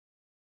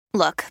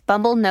Look,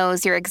 Bumble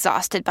knows you're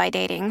exhausted by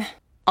dating.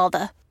 All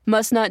the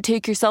must not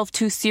take yourself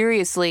too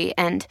seriously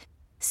and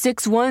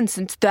 6'1"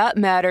 since that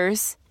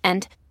matters.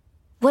 And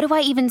what do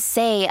I even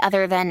say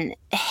other than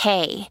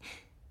hey?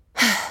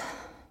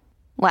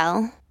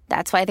 Well,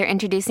 that's why they're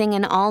introducing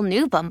an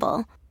all-new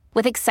Bumble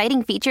with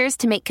exciting features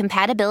to make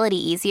compatibility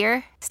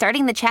easier,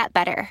 starting the chat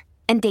better,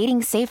 and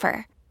dating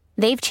safer.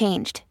 They've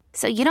changed,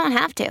 so you don't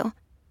have to.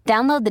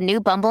 Download the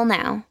new Bumble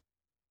now.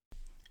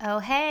 Oh,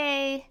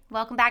 hey,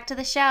 welcome back to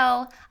the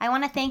show. I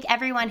want to thank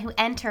everyone who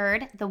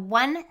entered the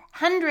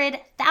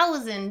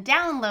 100,000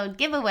 download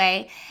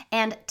giveaway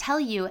and tell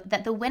you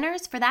that the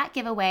winners for that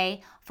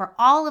giveaway for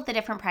all of the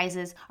different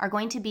prizes are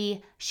going to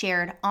be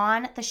shared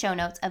on the show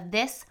notes of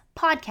this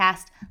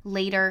podcast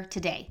later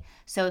today.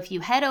 So if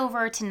you head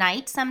over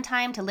tonight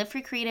sometime to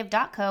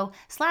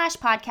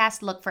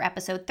livefreecreative.co/podcast, look for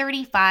episode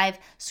 35,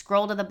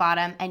 scroll to the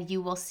bottom, and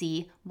you will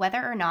see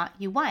whether or not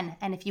you won.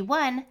 And if you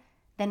won,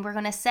 then we're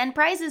going to send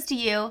prizes to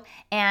you.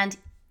 And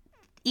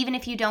even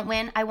if you don't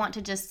win, I want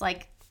to just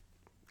thank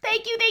you.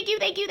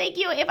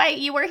 If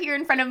you were here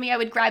in front of me, I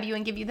would grab you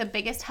and give you the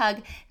biggest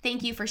hug.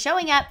 Thank you for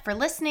showing up, for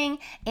listening,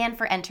 and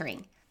for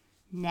entering.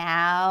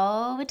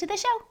 Now to the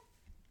show.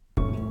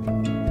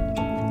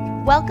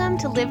 Welcome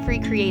to Live Free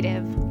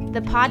Creative, the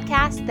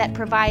podcast that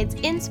provides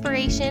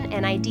inspiration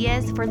and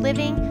ideas for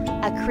living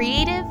a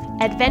creative,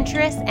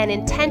 adventurous, and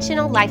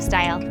intentional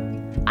lifestyle.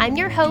 I'm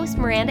your host,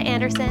 Miranda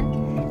Anderson,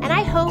 and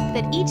I hope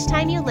that each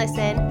time you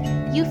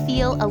listen, you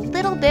feel a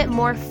little bit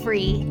more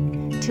free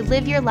to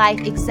live your life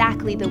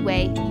exactly the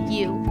way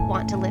you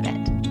want to live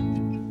it.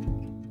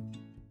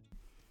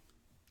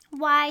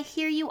 Why,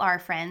 here you are,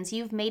 friends.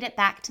 You've made it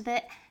back to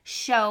the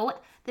show.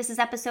 This is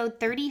episode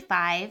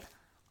 35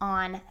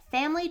 on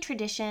family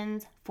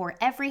traditions for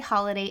every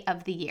holiday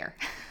of the year.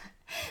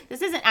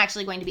 This isn't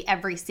actually going to be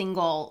every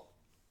single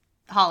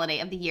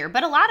holiday of the year,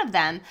 but a lot of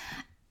them.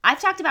 I've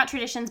talked about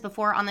traditions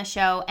before on the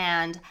show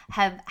and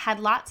have had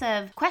lots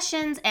of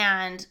questions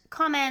and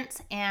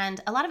comments and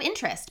a lot of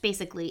interest,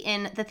 basically,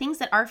 in the things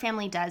that our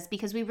family does,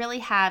 because we really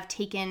have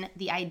taken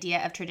the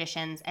idea of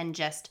traditions and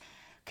just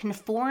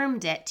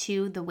conformed it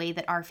to the way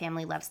that our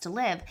family loves to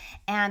live.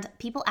 And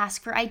people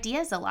ask for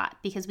ideas a lot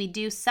because we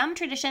do some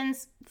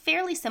traditions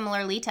fairly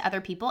similarly to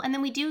other people, and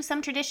then we do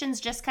some traditions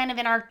just kind of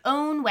in our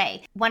own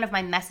way. One of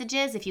my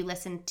messages, if you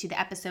listen to the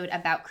episode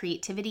about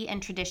creativity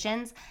and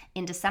traditions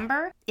in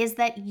December, is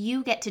that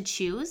you get to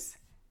choose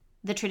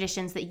the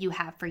traditions that you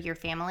have for your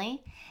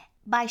family.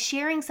 By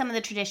sharing some of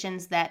the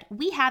traditions that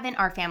we have in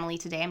our family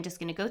today, I'm just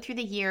going to go through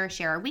the year,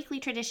 share our weekly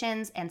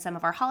traditions and some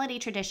of our holiday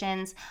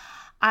traditions.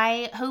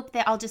 I hope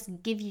that I'll just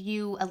give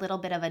you a little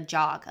bit of a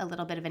jog, a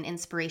little bit of an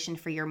inspiration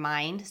for your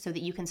mind so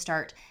that you can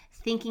start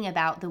thinking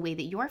about the way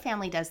that your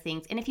family does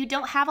things. And if you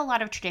don't have a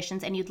lot of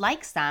traditions and you'd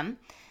like some,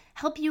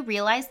 help you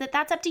realize that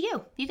that's up to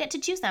you. You get to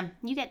choose them.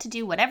 You get to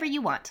do whatever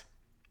you want.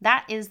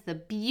 That is the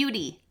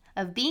beauty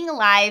of being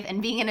alive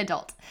and being an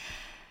adult.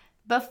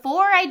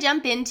 Before I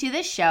jump into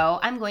the show,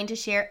 I'm going to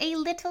share a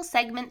little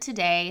segment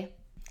today.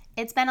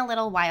 It's been a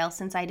little while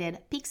since I did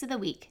Peaks of the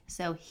Week,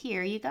 so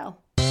here you go.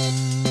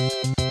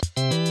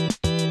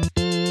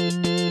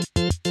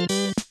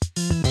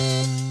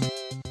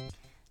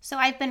 So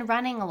I've been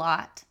running a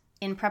lot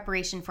in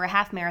preparation for a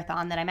half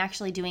marathon that I'm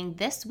actually doing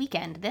this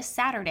weekend, this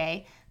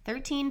Saturday,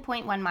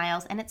 13.1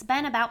 miles, and it's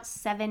been about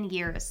 7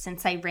 years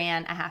since I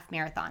ran a half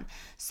marathon.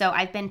 So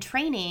I've been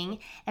training,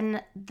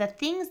 and the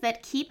things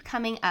that keep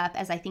coming up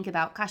as I think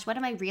about, gosh, what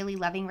am I really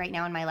loving right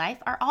now in my life,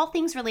 are all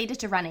things related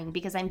to running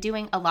because I'm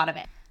doing a lot of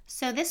it.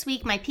 So this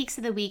week, my peaks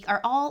of the week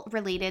are all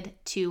related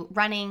to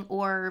running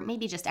or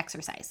maybe just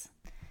exercise.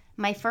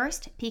 My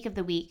first peak of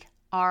the week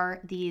are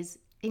these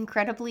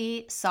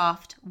incredibly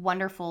soft,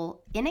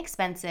 wonderful,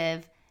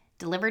 inexpensive,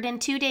 delivered in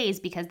 2 days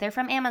because they're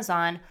from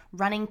Amazon,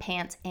 running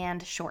pants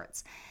and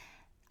shorts.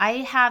 I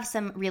have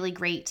some really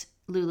great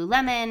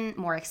Lululemon,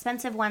 more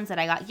expensive ones that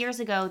I got years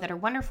ago that are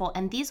wonderful.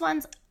 And these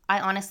ones I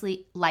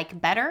honestly like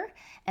better,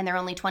 and they're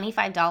only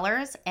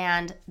 $25,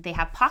 and they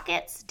have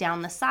pockets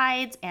down the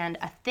sides and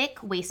a thick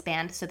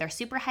waistband, so they're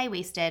super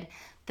high-waisted.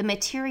 The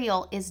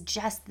material is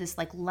just this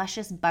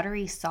luscious,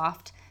 buttery,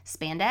 soft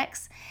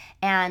spandex,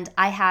 and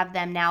I have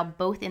them now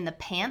both in the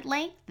pant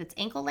length, that's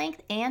ankle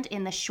length, and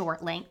in the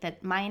short length.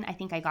 That mine, I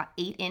think I got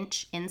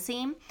 8-inch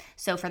inseam,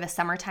 so for the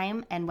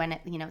summertime and when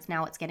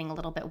it's getting a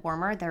little bit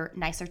warmer, they're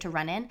nicer to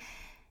run in.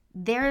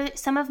 They're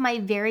some of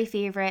my very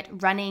favorite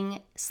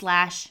running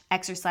 /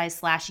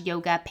 exercise /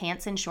 yoga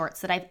pants and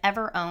shorts that I've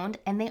ever owned,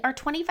 and they are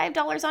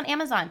 $25 on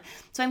Amazon.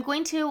 So I'm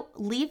going to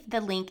leave the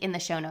link in the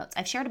show notes.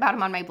 I've shared about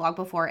them on my blog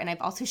before, and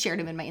I've also shared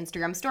them in my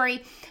Instagram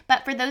story.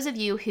 But for those of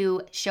you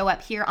who show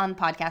up here on the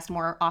podcast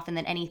more often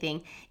than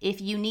anything, if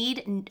you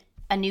need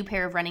a new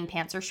pair of running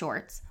pants or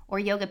shorts, or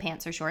yoga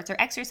pants or shorts, or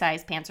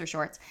exercise pants or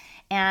shorts,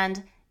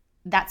 and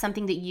that's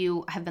something that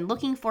you have been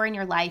looking for in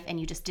your life and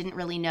you just didn't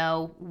really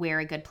know where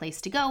a good place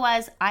to go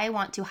was, I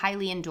want to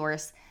highly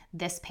endorse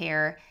this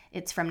pair.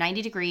 It's from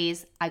 90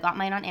 Degrees. I got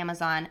mine on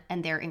Amazon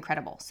and they're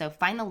incredible. So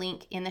find the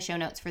link in the show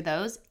notes for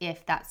those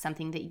if that's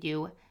something that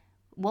you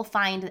will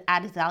find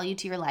adds value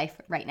to your life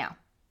right now.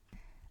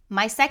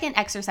 My second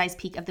exercise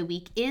peak of the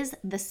week is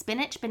the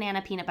spinach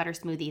banana peanut butter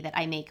smoothie that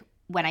I make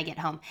when I get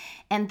home.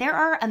 And there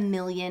are a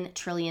million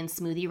trillion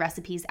smoothie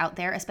recipes out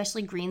there,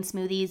 especially green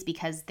smoothies,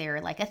 because they're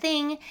like a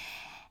thing.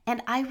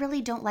 And I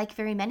really don't like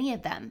very many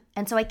of them.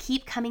 And so I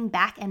keep coming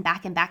back and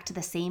back and back to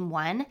the same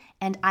one,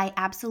 and I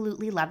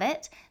absolutely love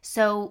it.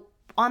 So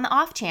on the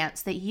off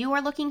chance that you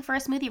are looking for a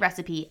smoothie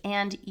recipe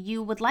and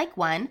you would like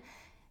one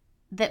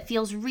that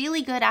feels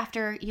really good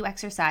after you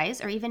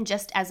exercise, or even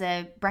just as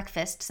a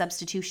breakfast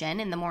substitution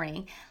in the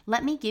morning,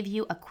 let me give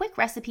you a quick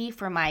recipe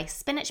for my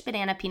spinach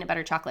banana peanut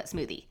butter chocolate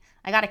smoothie.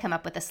 I got to come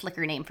up with a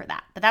slicker name for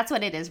that, but that's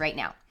what it is right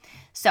now.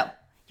 So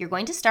you're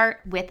going to start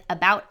with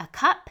about a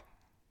cup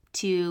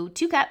to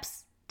 2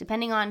 cups,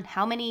 depending on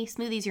how many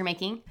smoothies you're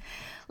making.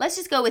 Let's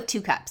just go with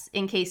 2 cups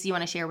in case you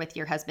want to share with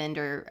your husband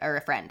or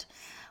a friend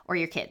or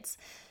your kids.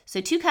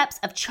 So 2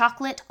 cups of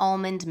chocolate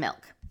almond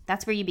milk.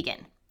 That's where you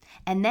begin.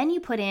 And then I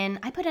put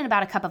in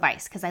about a cup of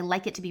ice because I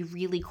like it to be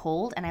really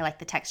cold and I like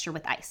the texture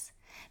with ice.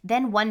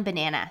 Then 1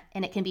 banana,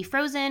 and it can be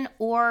frozen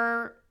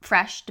or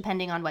fresh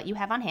depending on what you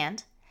have on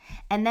hand.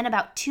 And then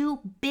about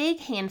 2 big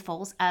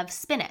handfuls of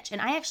spinach.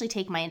 And I actually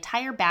take my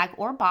entire bag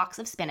or box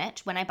of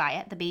spinach when I buy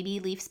it, the baby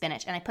leaf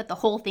spinach, and I put the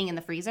whole thing in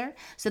the freezer.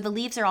 So the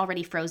leaves are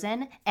already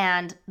frozen,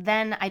 and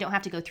then I don't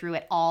have to go through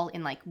it all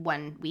in like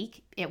 1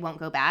 week. It won't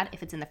go bad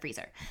if it's in the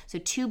freezer. So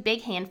 2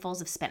 big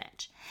handfuls of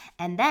spinach.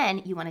 And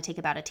then you want to take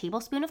about a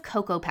tablespoon of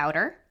cocoa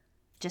powder,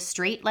 just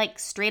straight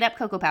up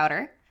cocoa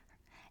powder.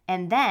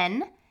 And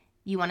then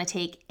you want to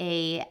take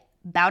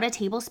about a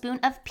tablespoon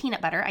of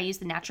peanut butter. I use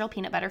the natural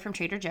peanut butter from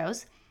Trader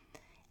Joe's.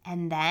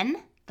 And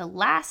then the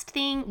last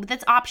thing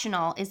that's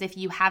optional is if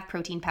you have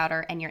protein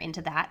powder and you're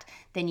into that,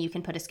 then you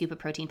can put a scoop of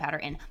protein powder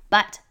in.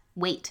 But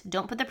wait,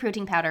 don't put the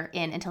protein powder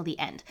in until the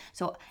end.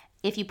 So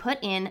if you put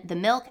in the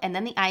milk and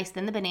then the ice,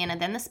 then the banana,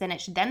 then the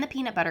spinach, then the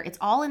peanut butter, it's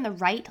all in the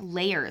right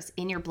layers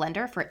in your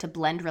blender for it to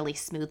blend really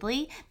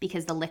smoothly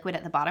because the liquid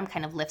at the bottom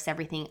kind of lifts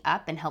everything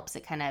up and helps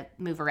it kind of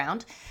move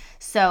around.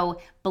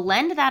 So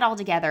blend that all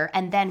together,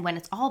 and then when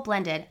it's all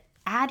blended,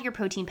 add your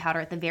protein powder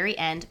at the very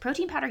end.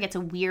 Protein powder gets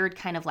a weird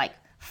kind of like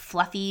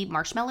fluffy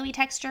marshmallowy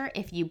texture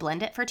if you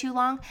blend it for too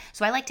long.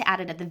 So I like to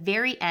add it at the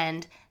very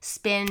end,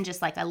 spin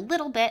just like a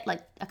little bit,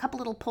 like a couple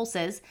little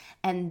pulses,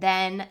 and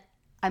then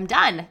I'm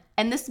done.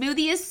 And the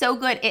smoothie is so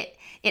good.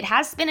 It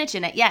has spinach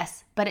in it,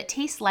 yes, but it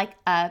tastes like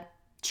a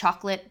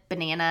chocolate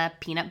banana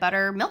peanut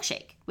butter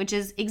milkshake, which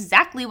is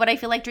exactly what I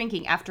feel like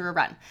drinking after a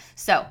run.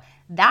 So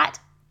that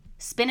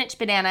spinach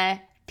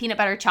banana peanut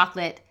butter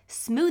chocolate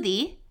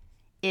smoothie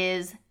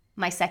is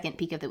my second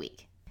peak of the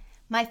week.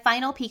 My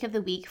final peak of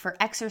the week for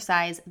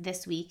exercise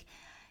this week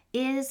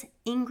is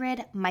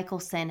Ingrid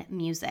Michaelson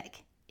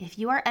music. If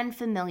you are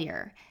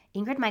unfamiliar,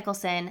 Ingrid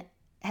Michaelson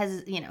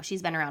has,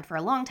 she's been around for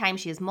a long time.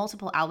 She has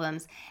multiple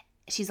albums.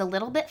 She's a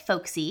little bit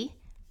folksy.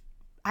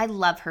 I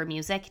love her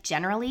music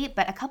generally,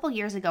 but a couple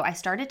years ago, I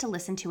started to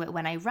listen to it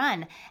when I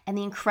run. And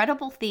the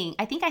incredible thing,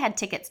 I think I had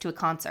tickets to a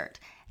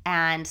concert.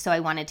 And so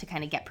I wanted to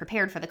kind of get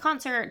prepared for the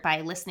concert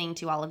by listening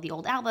to all of the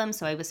old albums.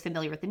 So I was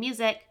familiar with the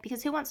music,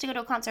 because who wants to go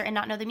to a concert and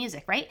not know the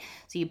music, right?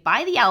 So you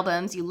buy the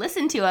albums, you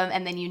listen to them,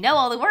 and then you know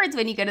all the words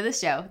when you go to the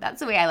show. That's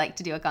the way I like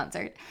to do a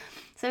concert.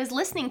 So I was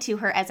listening to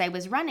her as I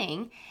was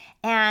running,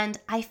 and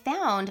I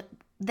found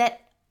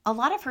that a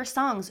lot of her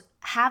songs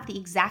have the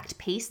exact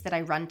pace that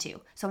I run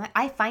to. So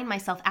I find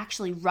myself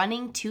actually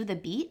running to the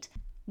beat,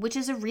 which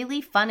is a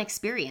really fun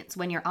experience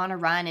when you're on a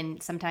run,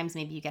 and sometimes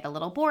maybe you get a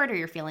little bored or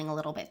you're feeling a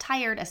little bit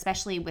tired,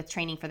 especially with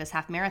training for this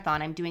half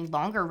marathon. I'm doing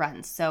longer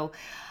runs. So,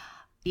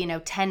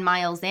 10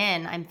 miles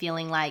in, I'm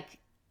feeling like,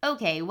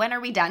 okay, when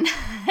are we done?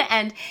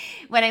 And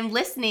when I'm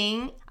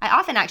listening, I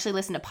often actually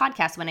listen to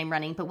podcasts when I'm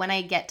running, but when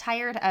I get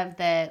tired of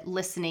the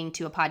listening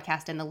to a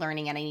podcast and the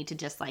learning, and I need to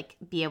just like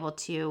be able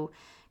to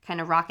kind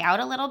of rock out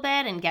a little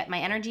bit and get my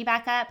energy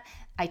back up,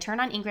 I turn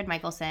on Ingrid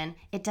Michaelson.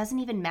 It doesn't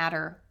even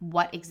matter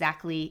what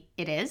exactly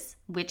it is,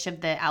 which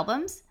of the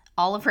albums.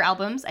 All of her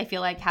albums, I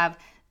feel like, have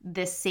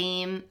the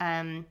same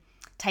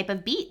type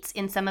of beats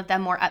in some of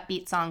them, more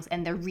upbeat songs,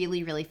 and they're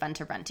really, really fun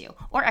to run to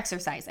or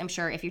exercise. I'm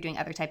sure if you're doing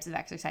other types of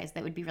exercise,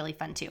 that would be really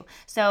fun too.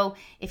 So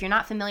if you're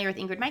not familiar with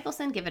Ingrid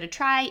Michaelson, give it a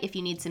try. If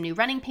you need some new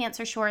running pants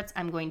or shorts,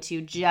 I'm going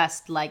to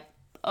just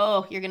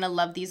you're going to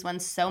love these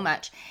ones so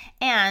much.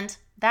 And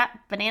that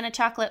banana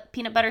chocolate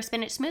peanut butter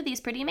spinach smoothie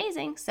is pretty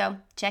amazing. So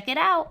check it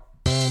out.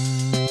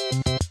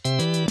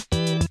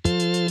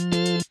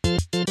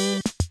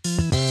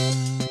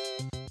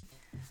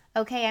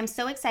 Okay, I'm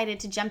so excited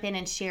to jump in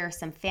and share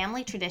some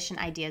family tradition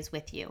ideas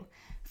with you.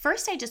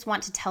 First, I just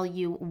want to tell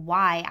you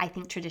why I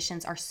think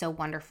traditions are so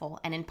wonderful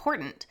and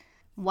important.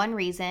 One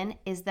reason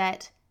is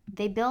that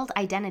they build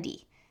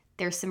identity.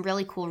 There's some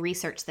really cool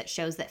research that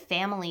shows that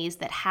families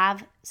that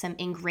have some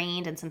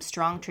ingrained and some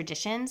strong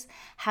traditions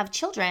have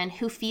children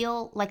who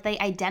feel like they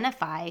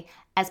identify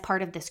as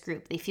part of this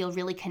group. They feel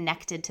really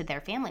connected to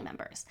their family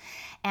members.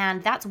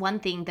 And that's one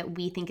thing that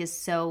we think is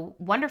so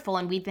wonderful,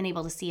 and we've been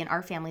able to see in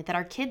our family, that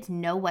our kids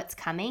know what's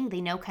coming.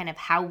 They know kind of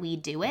how we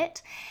do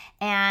it.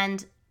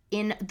 And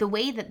in the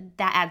way that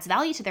adds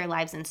value to their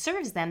lives and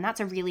serves them, that's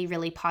a really,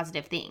 really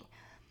positive thing.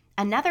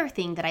 Another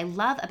thing that I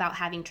love about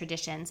having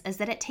traditions is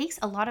that it takes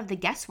a lot of the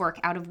guesswork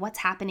out of what's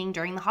happening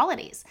during the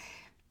holidays.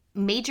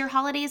 Major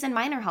holidays and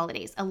minor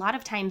holidays. A lot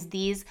of times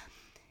these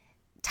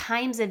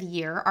times of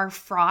year are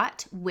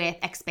fraught with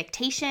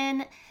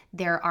expectation.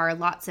 There are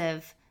lots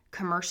of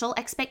commercial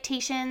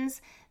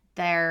expectations.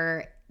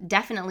 There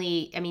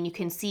definitely, you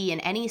can see in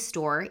any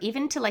store,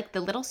 even to like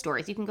the little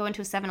stores, you can go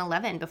into a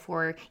 7-Eleven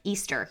before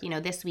Easter,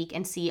 this week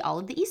and see all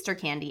of the Easter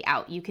candy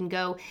out. You can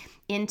go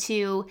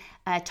into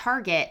a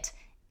Target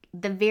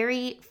the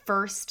very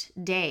first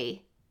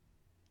day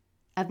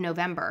of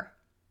November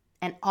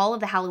and all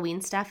of the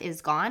Halloween stuff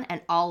is gone and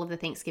all of the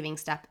Thanksgiving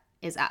stuff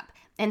is up.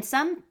 And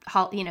some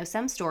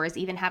stores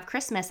even have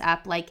Christmas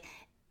up like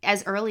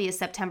as early as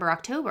September,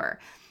 October.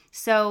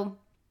 So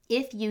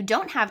if you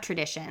don't have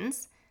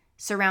traditions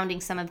surrounding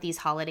some of these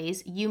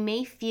holidays, you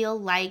may feel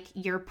like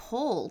you're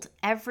pulled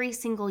every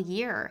single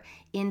year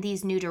in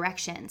these new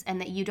directions and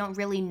that you don't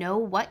really know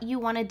what you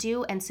want to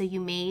do. And so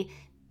you may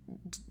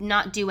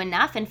not do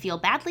enough and feel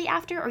badly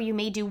after, or you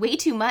may do way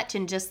too much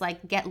and just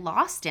like get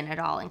lost in it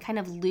all and kind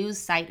of lose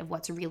sight of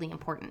what's really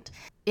important.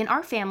 In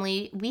our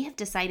family, we have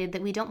decided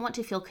that we don't want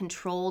to feel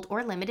controlled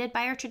or limited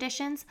by our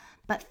traditions,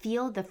 but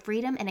feel the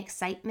freedom and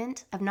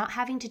excitement of not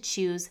having to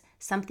choose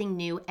something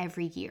new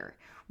every year.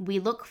 We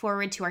look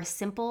forward to our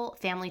simple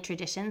family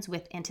traditions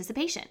with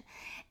anticipation.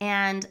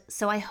 And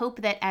so I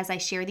hope that as I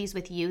share these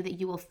with you, that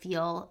you will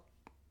feel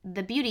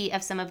the beauty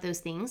of some of those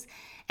things.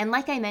 And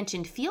like I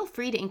mentioned, feel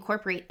free to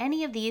incorporate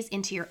any of these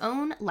into your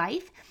own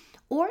life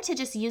or to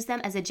just use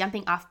them as a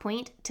jumping off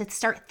point to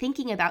start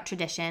thinking about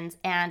traditions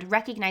and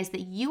recognize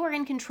that you are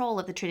in control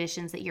of the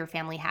traditions that your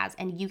family has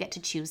and you get to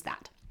choose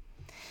that.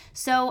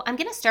 So I'm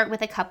going to start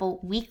with a couple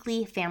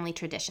weekly family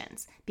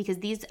traditions because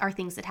these are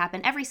things that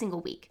happen every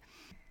single week.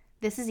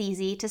 This is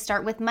easy to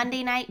start with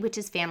Monday night, which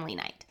is family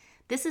night.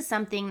 This is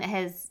something that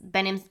has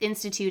been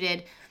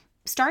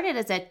started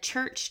as a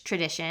church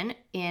tradition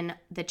in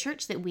the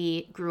church that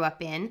we grew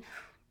up in.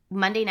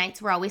 Monday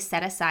nights were always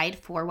set aside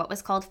for what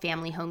was called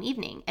family home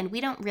evening. And we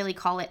don't really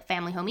call it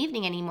family home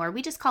evening anymore.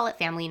 We just call it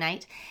family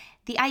night.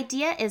 The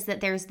idea is that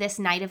there's this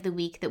night of the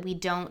week that we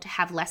don't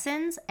have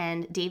lessons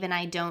and Dave and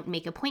I don't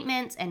make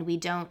appointments and we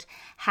don't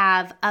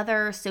have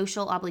other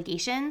social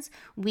obligations.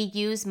 We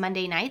use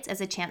Monday nights as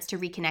a chance to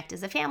reconnect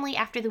as a family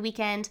after the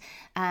weekend.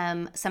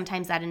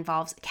 Sometimes that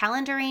involves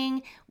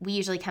calendaring. We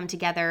usually come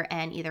together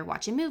and either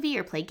watch a movie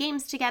or play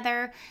games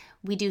together.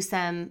 We do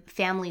some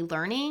family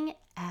learning.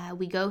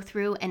 We go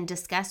through and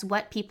discuss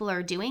what people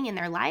are doing in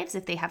their lives,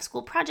 if they have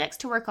school projects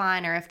to work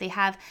on, or if they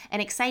have an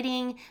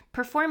exciting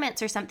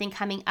performance or something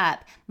coming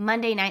up.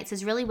 Monday nights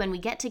is really when we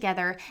get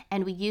together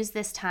and we use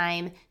this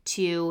time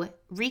to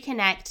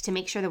reconnect, to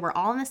make sure that we're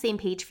all on the same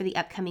page for the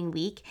upcoming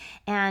week.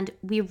 And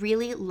we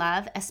really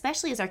love,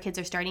 especially as our kids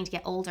are starting to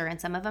get older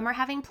and some of them are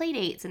having play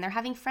dates and they're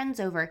having friends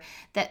over,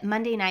 that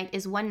Monday night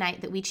is one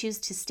night that we choose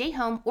to stay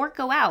home or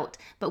go out,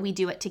 but we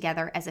do it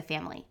together as a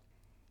family.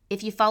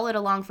 If you followed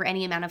along for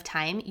any amount of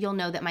time, you'll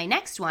know that my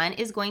next one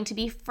is going to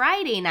be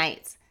Friday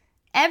nights.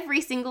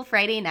 Every single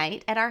Friday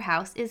night at our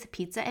house is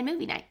pizza and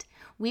movie night.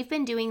 We've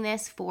been doing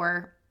this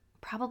for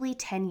probably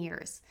 10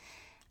 years.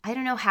 I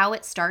don't know how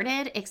it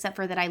started, except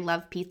for that I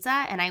love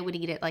pizza and I would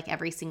eat it like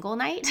every single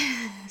night.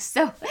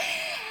 So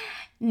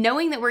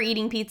knowing that we're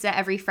eating pizza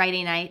every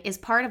Friday night is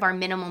part of our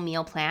minimal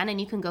meal plan, and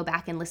you can go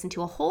back and listen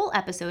to a whole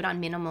episode on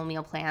minimal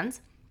meal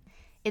plans.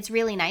 It's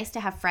really nice to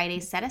have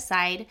Fridays set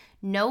aside,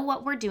 know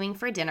what we're doing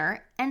for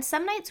dinner, and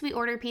some nights we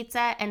order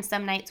pizza and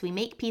some nights we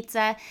make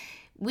pizza.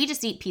 We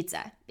just eat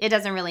pizza. It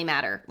doesn't really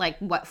matter like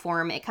what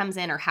form it comes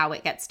in or how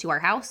it gets to our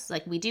house.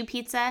 Like we do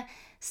pizza.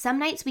 Some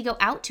nights we go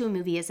out to a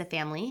movie as a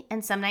family,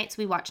 and some nights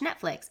we watch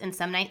Netflix, and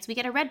some nights we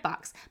get a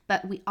Redbox.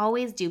 But we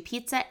always do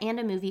pizza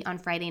and a movie on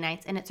Friday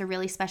nights, and it's a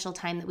really special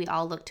time that we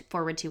all looked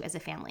forward to as a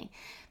family.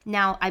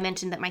 Now, I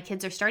mentioned that my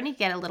kids are starting to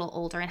get a little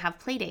older and have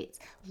play dates.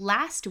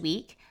 Last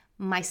week,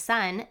 my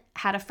son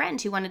had a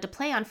friend who wanted to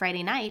play on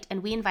Friday night,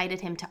 and we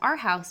invited him to our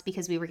house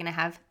because we were going to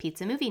have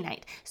pizza movie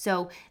night.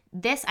 So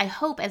this, I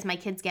hope, as my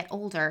kids get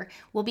older,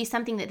 will be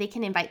something that they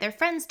can invite their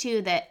friends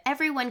to, that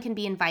everyone can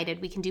be invited.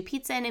 We can do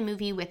pizza and a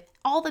movie with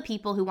all the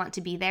people who want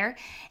to be there.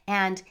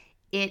 And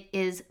it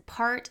is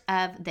part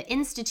of the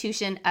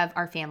institution of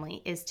our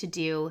family is to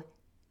do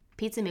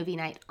pizza movie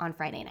night on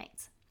Friday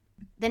nights.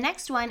 The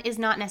next one is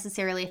not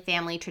necessarily a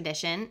family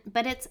tradition,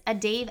 but it's a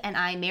Dave and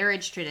I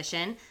marriage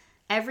tradition.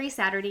 Every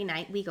Saturday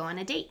night, we go on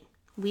a date.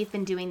 We've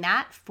been doing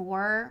that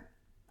for,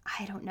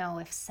 I don't know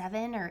if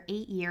 7 or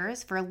 8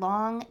 years, for a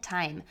long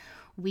time.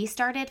 We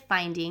started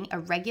finding a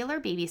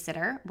regular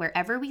babysitter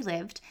wherever we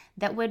lived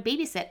that would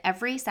babysit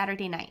every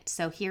Saturday night.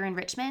 So here in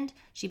Richmond,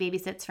 she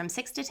babysits from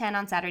 6 to 10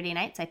 on Saturday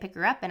nights. I pick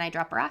her up and I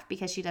drop her off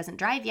because she doesn't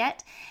drive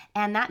yet.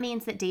 And that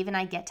means that Dave and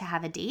I get to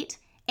have a date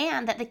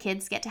and that the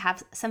kids get to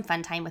have some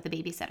fun time with a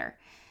babysitter.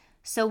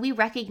 So we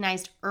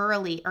recognized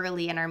early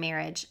in our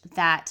marriage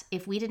that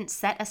if we didn't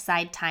set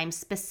aside time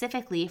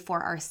specifically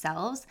for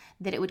ourselves,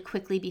 that it would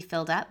quickly be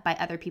filled up by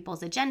other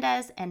people's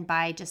agendas and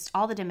by just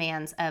all the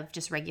demands of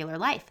just regular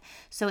life.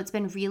 So it's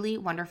been really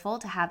wonderful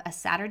to have a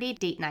Saturday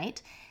date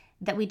night.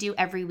 that we do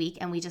every week,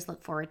 and we just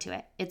look forward to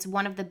it. It's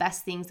one of the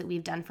best things that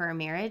we've done for our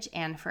marriage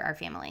and for our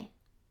family.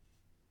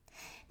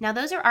 Now,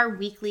 those are our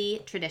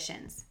weekly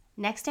traditions.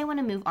 Next, I want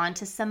to move on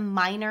to some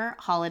minor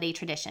holiday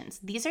traditions.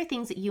 These are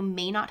things that you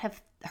may not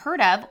have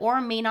heard of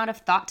or may not have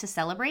thought to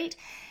celebrate.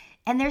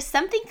 And there's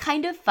something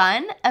kind of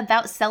fun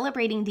about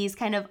celebrating these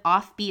kind of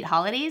offbeat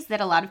holidays that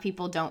a lot of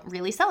people don't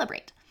really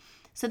celebrate.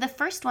 So the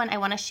first one I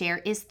want to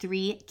share is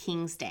Three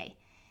Kings Day.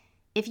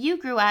 If you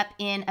grew up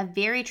in a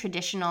very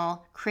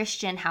traditional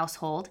Christian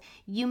household,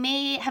 you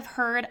may have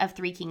heard of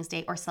Three Kings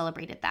Day or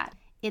celebrated that.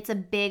 It's a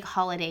big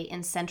holiday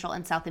in Central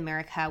and South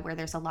America where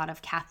there's a lot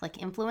of Catholic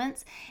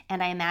influence,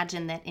 and I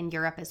imagine that in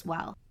Europe as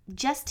well.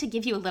 Just to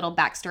give you a little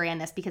backstory on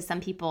this, because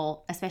some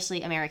people,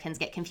 especially Americans,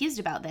 get confused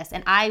about this,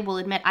 and I will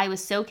admit I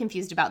was so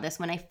confused about this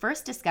when I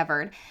first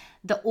discovered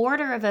the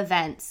order of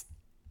events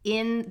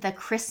in the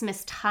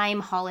Christmas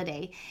time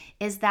holiday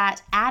is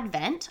that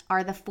Advent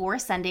are the 4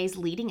 Sundays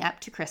leading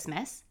up to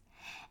Christmas,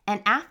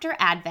 and after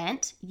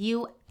Advent,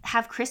 you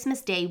have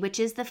Christmas Day, which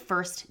is the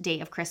first day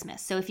of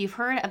Christmas. So if you've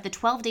heard of the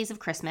 12 days of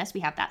Christmas,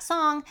 we have that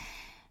song.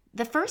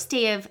 The first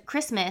day of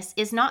Christmas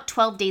is not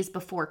 12 days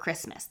before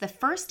Christmas. The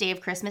first day of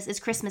Christmas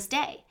is Christmas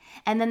Day.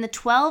 And then the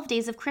 12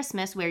 days of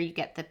Christmas, where you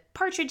get the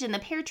partridge and the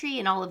pear tree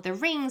and all of the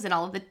rings and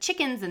all of the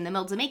chickens and the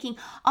maids a-making,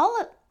 all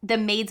of the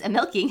maids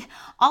a-milking,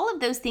 all of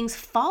those things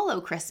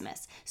follow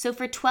Christmas. So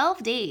for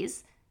 12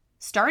 days,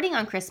 starting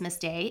on Christmas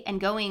Day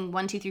and going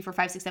 1, 2, 3, 4,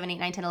 5, 6, 7, 8,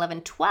 9, 10,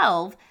 11,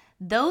 12,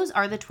 those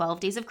are the 12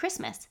 days of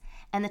Christmas.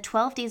 And the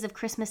 12 days of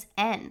Christmas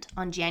end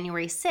on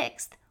January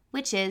 6th,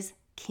 which is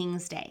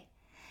King's Day.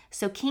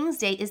 So King's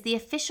Day is the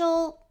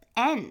official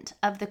end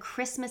of the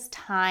Christmas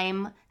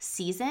time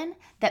season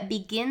that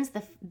begins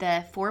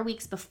the 4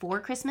 weeks before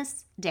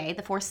Christmas Day,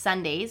 the 4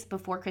 Sundays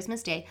before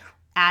Christmas Day,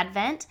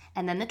 Advent,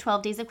 and then the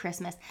 12 days of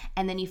Christmas.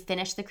 And then you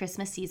finish the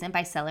Christmas season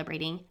by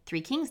celebrating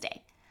Three Kings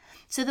Day.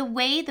 So the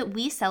way that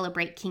we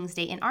celebrate King's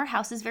Day in our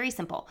house is very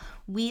simple.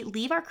 We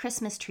leave our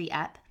Christmas tree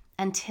up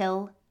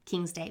until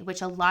King's Day,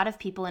 which a lot of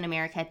people in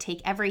America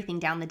take everything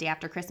down the day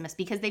after Christmas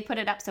because they put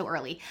it up so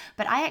early.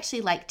 But I actually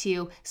like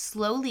to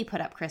slowly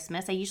put up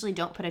Christmas. I usually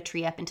don't put a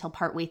tree up until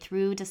partway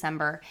through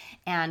December,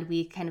 and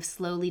we kind of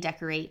slowly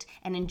decorate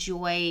and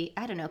enjoy,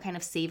 kind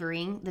of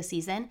savoring the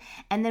season.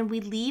 And then we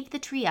leave the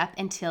tree up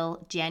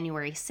until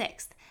January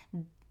 6th.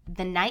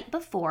 The night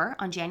before,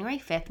 on January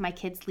 5th, my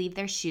kids leave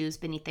their shoes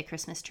beneath the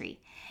Christmas tree.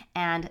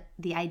 And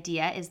the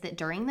idea is that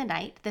during the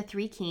night, the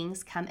 3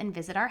 kings come and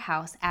visit our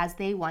house as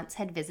they once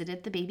had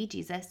visited the baby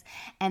Jesus,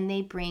 and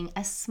they bring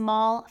a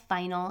small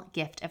final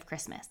gift of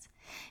Christmas.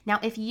 Now,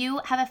 if you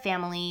have a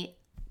family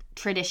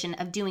tradition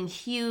of doing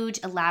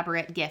huge,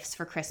 elaborate gifts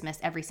for Christmas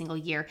every single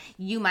year,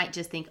 you might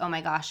just think, oh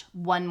my gosh,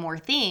 one more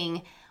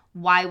thing.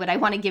 Why would I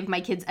want to give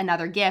my kids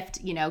another gift,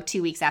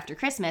 2 weeks after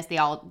Christmas? They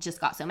all just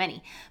got so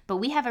many. But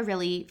we have a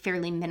really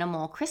fairly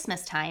minimal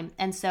Christmas time.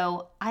 And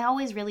so I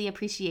always really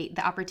appreciate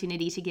the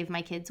opportunity to give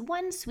my kids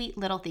one sweet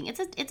little thing.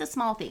 It's a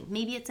small thing.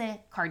 Maybe it's a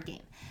card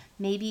game.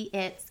 Maybe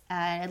it's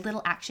a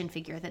little action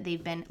figure that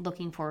they've been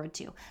looking forward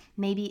to.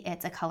 Maybe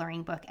it's a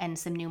coloring book and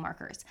some new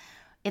markers.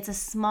 It's a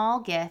small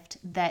gift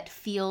that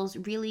feels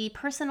really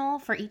personal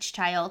for each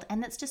child.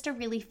 And that's just a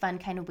really fun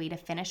kind of way to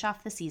finish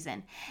off the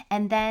season.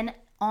 And then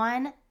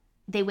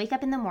they wake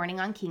up in the morning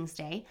on King's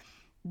Day.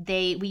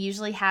 We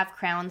usually have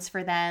crowns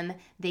for them.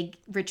 They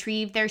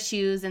retrieve their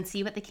shoes and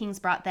see what the kings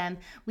brought them.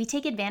 We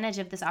take advantage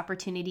of this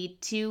opportunity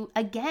to,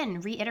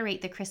 again,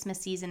 reiterate the Christmas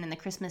season and the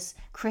Christmas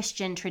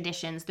Christian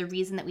traditions, the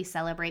reason that we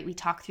celebrate. We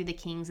talk through the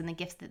kings and the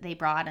gifts that they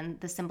brought and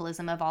the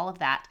symbolism of all of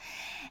that.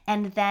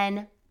 And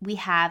then we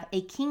have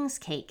a king's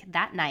cake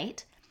that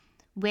night,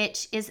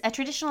 which is a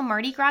traditional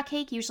Mardi Gras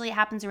cake. Usually it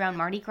happens around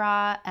Mardi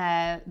Gras.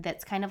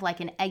 That's kind of like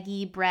an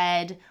eggy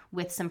bread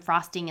with some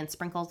frosting and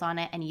sprinkles on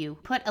it, and you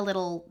put a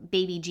little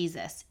baby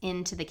Jesus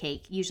into the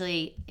cake.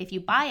 Usually if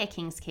you buy a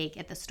king's cake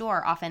at the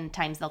store,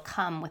 oftentimes they'll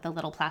come with a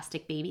little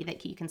plastic baby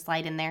that you can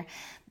slide in there.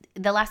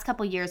 The last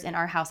couple years in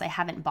our house, I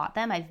haven't bought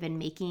them. I've been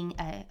making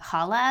a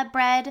challah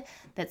bread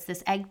that's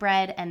this egg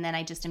bread, and then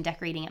I just am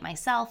decorating it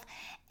myself,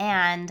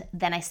 and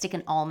then I stick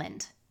an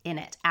almond in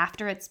it.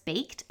 After it's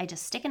baked, I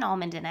just stick an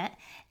almond in it.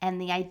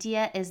 And the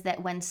idea is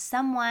that when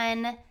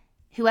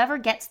whoever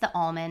gets the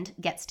almond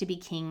gets to be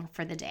king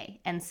for the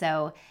day. And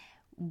so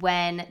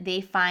when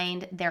they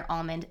find their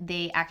almond,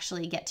 they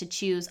actually get to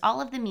choose all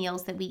of the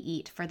meals that we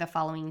eat for the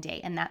following day.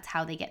 And that's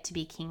how they get to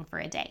be king for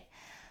a day.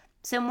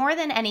 So more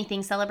than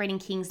anything, celebrating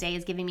King's Day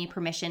is giving me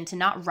permission to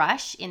not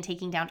rush in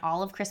taking down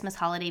all of Christmas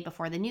holiday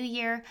before the new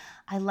year.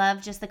 I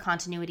love just the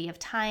continuity of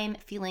time,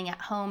 feeling at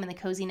home and the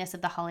coziness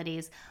of the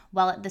holidays,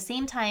 while at the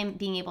same time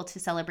being able to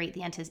celebrate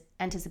the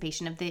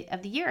anticipation of the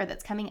year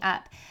that's coming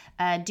up.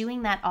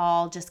 Doing that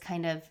all just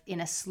kind of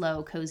in a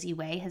slow, cozy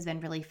way has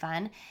been really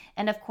fun.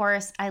 And of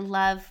course, I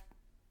love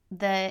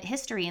the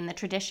history and the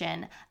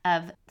tradition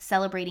of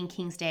celebrating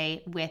King's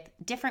Day with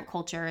different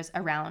cultures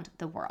around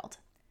the world.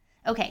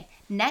 Okay,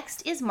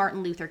 next is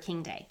Martin Luther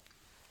King Day.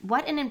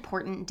 What an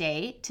important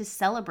day to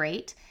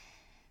celebrate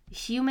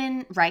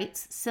human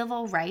rights,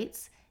 civil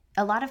rights,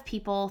 a lot of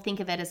people think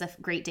of it as a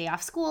great day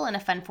off school and a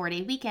fun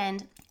 4-day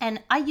weekend.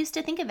 And I used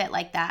to think of it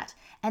like that.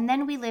 And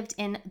then we lived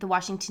in the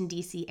Washington,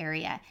 D.C.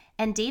 area.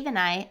 And Dave and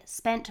I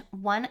spent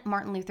one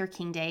Martin Luther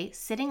King Day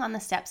sitting on the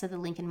steps of the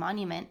Lincoln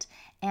Monument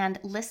and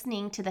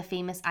listening to the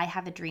famous I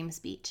Have a Dream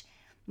speech.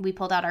 We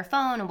pulled out our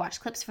phone and watched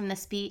clips from the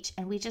speech,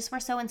 and we just were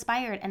so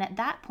inspired. And at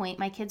that point,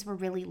 my kids were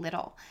really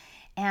little.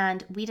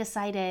 And we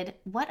decided,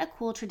 what a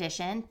cool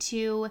tradition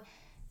to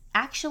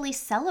actually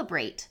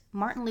celebrate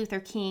Martin Luther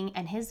King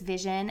and his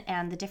vision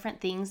and the different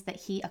things that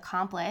he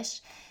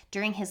accomplished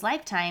during his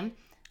lifetime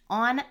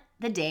on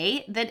the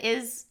day that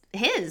is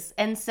his.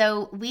 And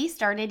so we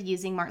started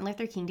using Martin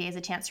Luther King Day as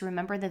a chance to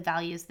remember the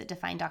values that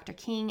define Dr.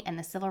 King and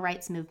the civil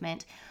rights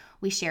movement.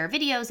 We share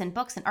videos and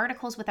books and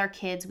articles with our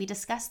kids. We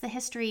discuss the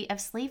history of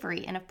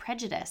slavery and of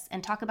prejudice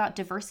and talk about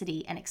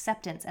diversity and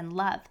acceptance and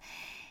love.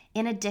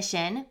 In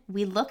addition,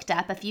 we looked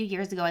up, a few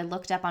years ago, I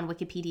looked up on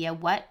Wikipedia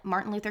what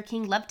Martin Luther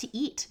King loved to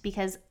eat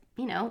because,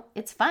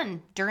 it's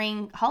fun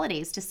during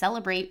holidays to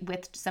celebrate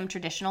with some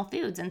traditional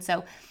foods. And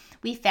so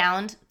we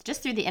found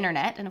just through the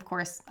internet, and of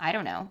course, I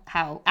don't know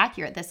how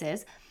accurate this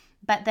is,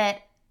 but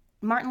that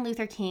Martin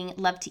Luther King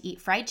loved to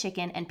eat fried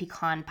chicken and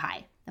pecan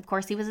pie. Of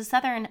course, he was a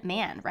Southern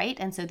man, right?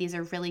 And so these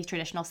are really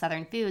traditional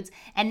Southern foods.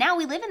 And now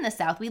we live in the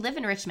South. We live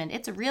in Richmond.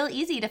 It's real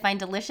easy to find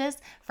delicious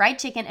fried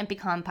chicken and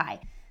pecan pie.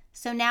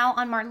 So now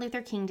on Martin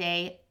Luther King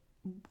Day,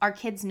 our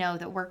kids know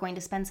that we're going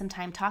to spend some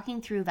time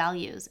talking through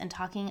values and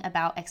talking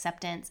about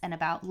acceptance and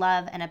about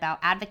love and about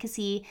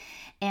advocacy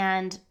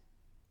and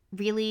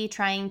really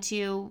trying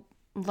to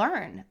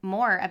learn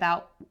more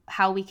about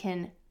how we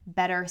can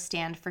better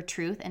stand for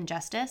truth and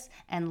justice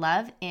and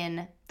love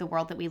in the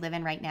world that we live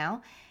in right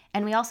now.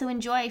 And we also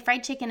enjoy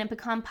fried chicken and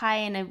pecan pie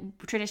and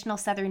a traditional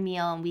Southern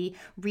meal. And we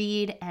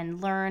read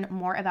and learn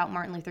more about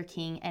Martin Luther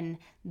King and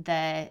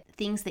the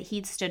things that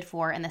he stood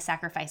for and the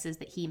sacrifices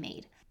that he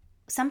made.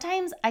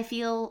 Sometimes I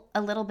feel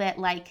a little bit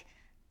like,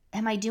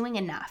 am I doing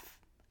enough?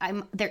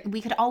 We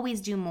could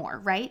always do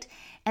more, right?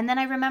 And then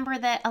I remember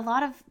that a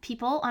lot of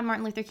people on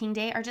Martin Luther King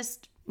Day are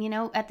just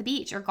at the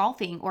beach or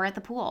golfing or at the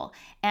pool.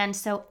 And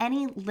so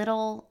any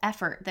little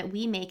effort that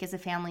we make as a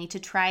family to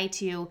try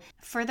to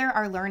further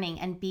our learning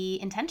and be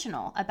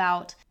intentional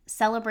about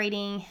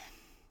celebrating,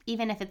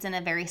 even if it's in a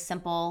very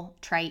simple,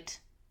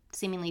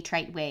 seemingly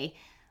trite way,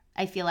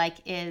 I feel like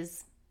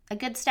is a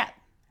good step.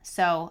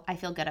 So I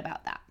feel good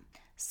about that.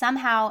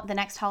 Somehow the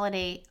next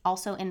holiday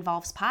also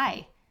involves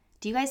pie.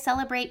 Do you guys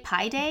celebrate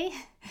Pie Day?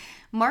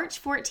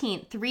 March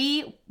 14th,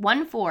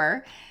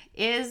 314,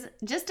 is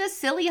just a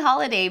silly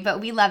holiday, but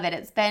we love it.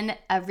 It's been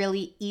a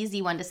really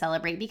easy one to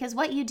celebrate because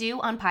what you do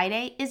on Pie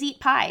Day is eat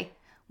pie.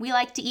 We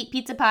like to eat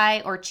pizza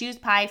pie or choose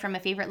pie from a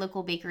favorite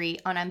local bakery.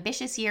 On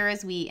ambitious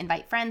years, we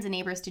invite friends and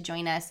neighbors to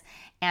join us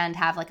and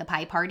have like a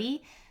pie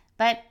party.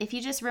 But if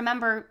you just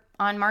remember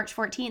on March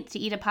 14th to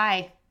eat a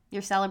pie,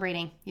 you're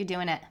celebrating, you're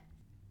doing it.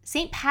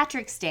 St.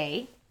 Patrick's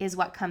Day is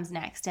what comes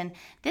next. And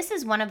this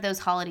is one of those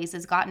holidays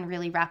that's gotten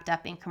really wrapped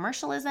up in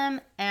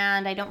commercialism,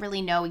 and I don't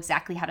really know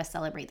exactly how to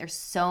celebrate. There's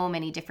so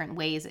many different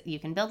ways that you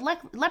can build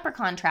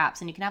leprechaun traps,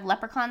 and you can have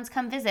leprechauns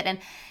come visit. And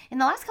in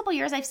the last couple of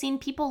years, I've seen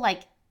people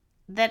like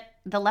that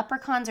the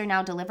leprechauns are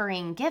now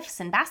delivering gifts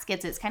and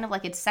baskets. It's kind of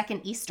like it's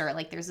second Easter.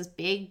 Like there's this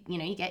big,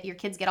 your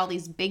kids get all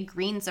these big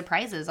green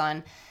surprises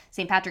on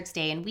St. Patrick's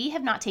Day, and we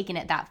have not taken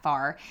it that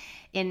far.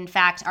 In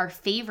fact, our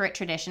favorite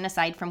tradition,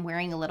 aside from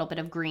wearing a little bit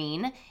of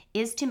green,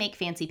 is to make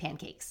fancy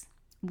pancakes.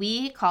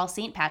 We call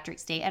St.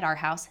 Patrick's Day at our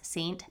house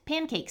St.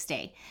 Pancakes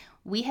Day.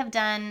 We have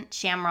done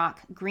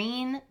shamrock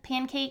green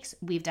pancakes.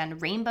 We've done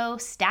rainbow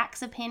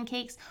stacks of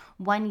pancakes.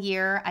 One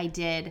year I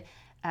did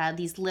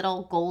these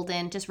little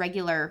golden, just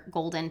regular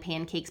golden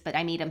pancakes, but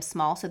I made them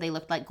small so they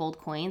looked like gold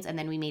coins, and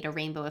then we made a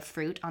rainbow of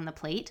fruit on the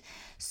plate.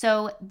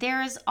 So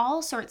there's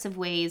all sorts of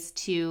ways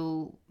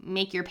to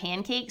make your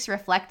pancakes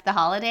reflect the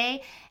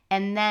holiday,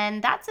 and then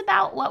that's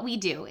about what we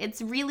do.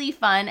 It's really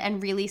fun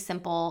and really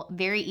simple,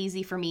 very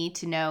easy for me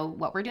to know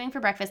what we're doing for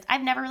breakfast.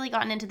 I've never really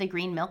gotten into the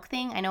green milk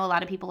thing. I know a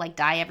lot of people like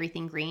dye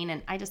everything green,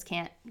 and I just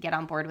can't get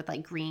on board with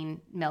like green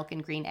milk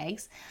and green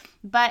eggs.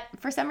 But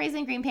for some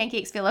reason, green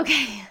pancakes feel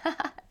okay.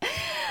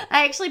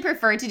 I actually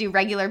prefer to do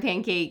regular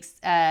pancakes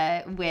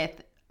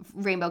with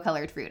rainbow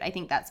colored fruit. I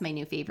think that's my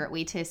new favorite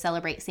way to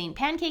celebrate St.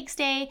 Pancakes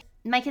Day.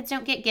 My kids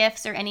don't get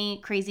gifts or any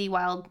crazy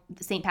wild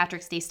St.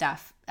 Patrick's Day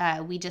stuff.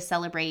 We just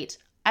celebrate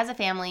as a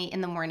family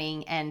in the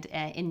morning and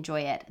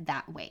enjoy it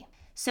that way.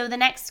 So the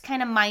next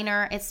kind of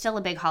minor, it's still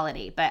a big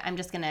holiday, but I'm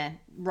just going to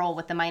roll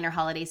with the minor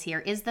holidays here,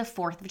 is the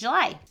 4th of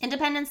July.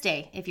 Independence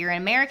Day. If you're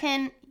an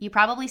American, you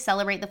probably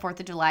celebrate the 4th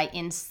of July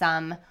in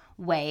some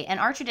way, and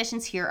our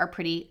traditions here are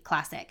pretty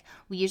classic.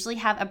 We usually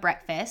have a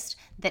breakfast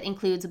that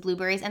includes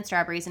blueberries and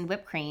strawberries and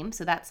whipped cream,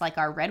 so that's like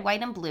our red,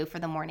 white, and blue for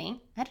the morning.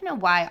 I don't know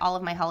why all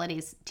of my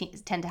holidays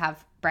tend to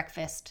have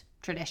breakfast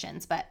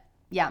traditions, but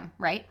yum,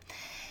 right?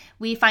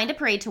 We find a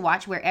parade to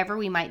watch wherever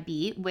we might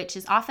be, which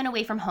is often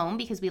away from home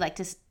because we like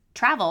to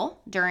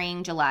travel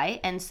during July.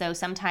 And so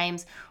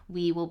sometimes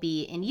we will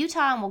be in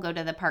Utah and we'll go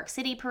to the Park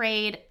City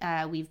parade.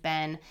 We've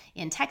been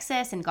in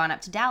Texas and gone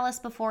up to Dallas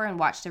before and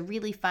watched a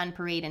really fun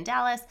parade in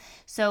Dallas.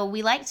 So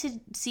we like to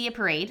see a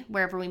parade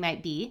wherever we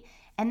might be.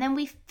 And then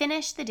we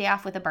finish the day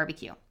off with a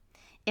barbecue.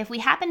 If we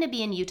happen to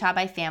be in Utah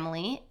by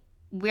family,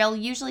 we'll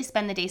usually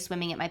spend the day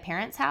swimming at my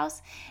parents'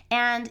 house.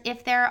 And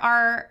if there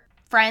are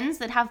friends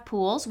that have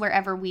pools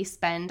wherever we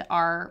spend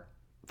our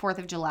 4th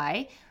of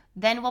July,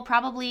 then we'll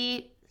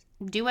probably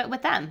do it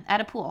with them at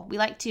a pool. We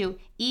like to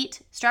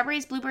eat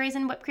strawberries, blueberries,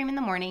 and whipped cream in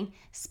the morning,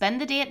 spend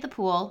the day at the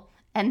pool,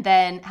 and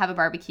then have a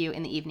barbecue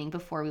in the evening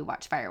before we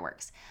watch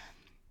fireworks.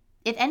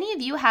 If any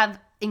of you have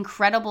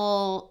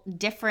incredible,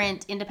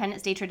 different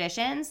Independence Day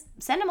traditions,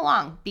 send them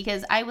along,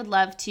 because I would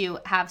love to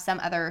have some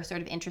other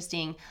sort of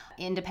interesting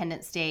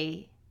Independence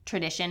Day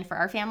tradition for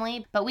our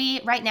family. But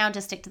we right now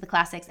just stick to the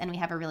classics, and we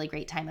have a really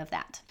great time of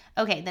that.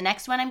 Okay, the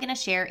next one I'm going to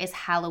share is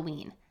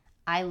Halloween.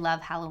 I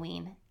love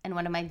Halloween, and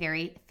one of my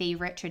very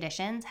favorite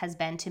traditions has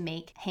been to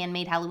make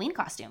handmade Halloween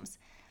costumes.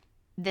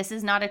 This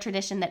is not a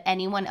tradition that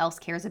anyone else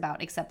cares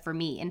about except for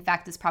me. In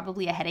fact, it's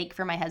probably a headache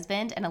for my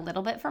husband and a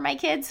little bit for my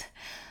kids,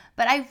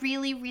 but I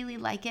really, really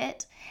like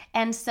it.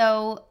 And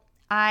so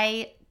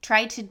I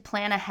try to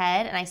plan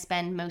ahead, and I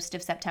spend most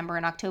of September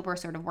and October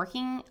sort of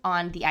working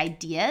on the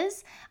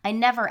ideas. I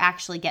never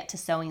actually get to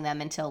sewing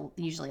them until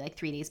usually like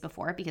 3 days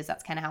before, because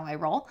that's kind of how I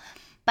roll.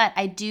 But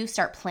I do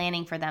start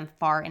planning for them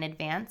far in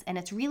advance, and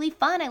it's really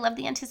fun. I love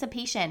the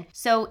anticipation.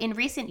 So in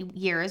recent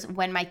years,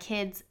 when my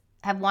kids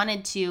have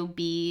wanted to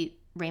be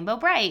Rainbow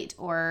Bright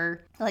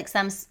or like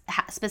some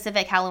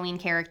specific Halloween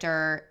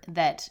character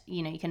that,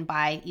 you know, you can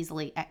buy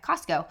easily at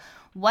Costco,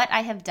 what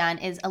I have done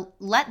is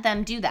let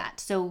them do that.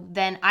 So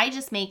then I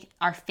just make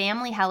our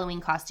family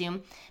Halloween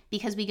costume,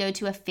 because we go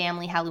to a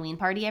family Halloween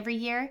party every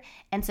year.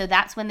 And so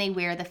that's when they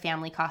wear the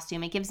family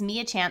costume. It gives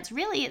me a chance.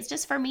 Really, it's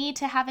just for me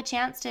to have a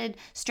chance to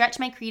stretch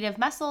my creative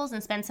muscles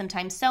and spend some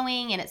time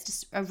sewing. And it's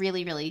just a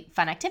really, really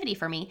fun activity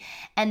for me.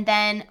 And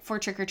then for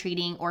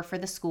trick-or-treating or for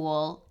the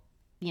school,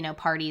 you know,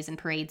 parties and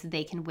parades,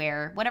 they can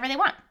wear whatever they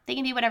want. They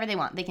can be whatever they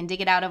want. They can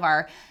dig it out of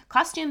our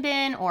costume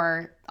bin,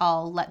 or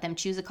I'll let them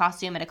choose a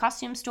costume at a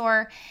costume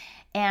store.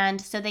 And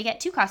so they get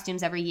 2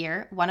 costumes every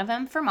year, one of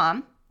them for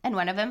mom and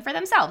one of them for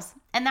themselves.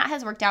 And that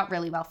has worked out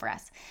really well for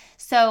us.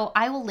 So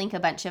I will link a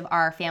bunch of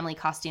our family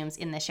costumes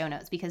in the show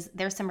notes, because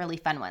there's some really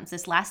fun ones.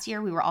 This last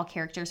year, we were all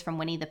characters from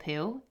Winnie the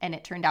Pooh, and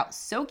it turned out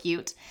so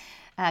cute.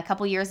 A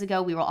couple years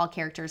ago, we were all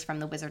characters from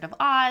The Wizard of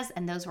Oz,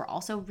 and those were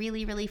also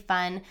really, really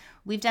fun.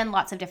 We've done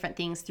lots of different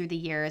things through the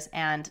years,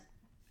 and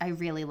I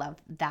really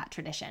love that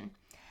tradition.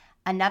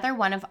 Another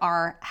one of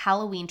our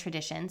Halloween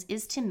traditions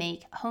is to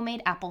make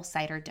homemade apple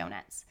cider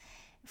donuts.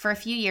 For a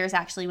few years,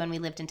 actually, when we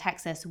lived in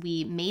Texas,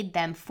 we made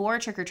them for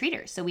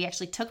trick-or-treaters. So we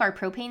actually took our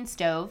propane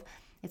stove,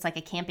 it's like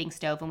a camping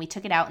stove, and we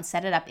took it out and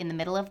set it up in the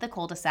middle of the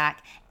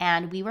cul-de-sac,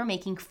 and we were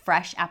making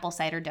fresh apple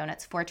cider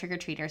donuts for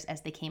trick-or-treaters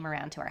as they came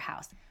around to our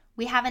house.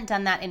 We haven't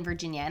done that in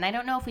Virginia, and I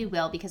don't know if we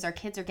will, because our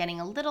kids are getting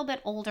a little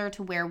bit older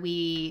to where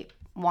we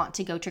want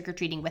to go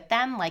trick-or-treating with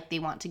them. Like, they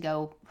want to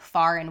go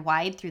far and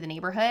wide through the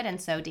neighborhood,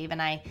 and so Dave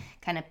and I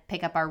kind of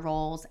pick up our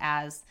roles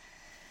as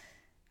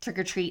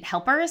trick-or-treat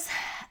helpers.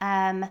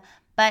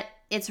 But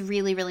it's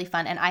really, really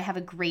fun, and I have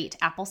a great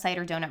apple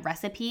cider donut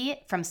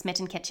recipe from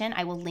Smitten Kitchen.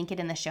 I will link it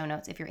in the show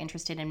notes if you're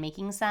interested in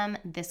making some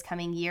this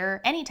coming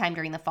year, anytime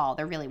during the fall.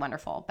 They're really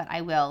wonderful, but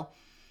I will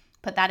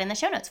put that in the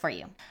show notes for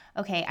you.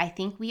 Okay, I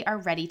think we are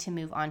ready to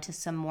move on to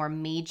some more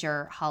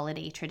major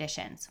holiday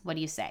traditions. What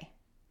do you say?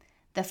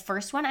 The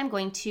first one I'm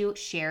going to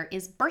share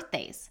is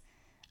birthdays.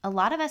 A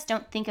lot of us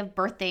don't think of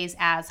birthdays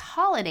as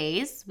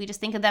holidays. We just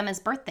think of them as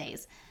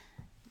birthdays.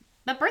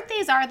 But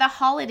birthdays are the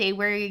holiday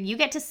where you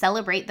get to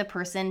celebrate the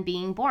person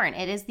being born.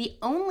 It is the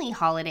only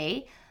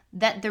holiday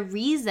that the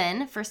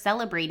reason for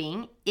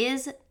celebrating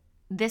is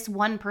this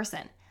one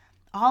person.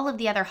 All of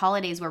the other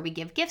holidays where we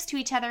give gifts to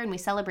each other and we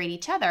celebrate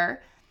each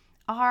other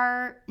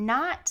are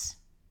not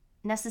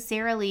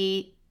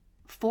necessarily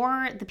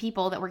for the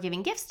people that we're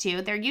giving gifts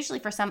to. They're usually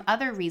for some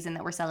other reason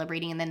that we're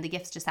celebrating, and then the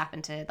gifts just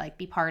happen to like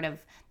be part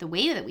of the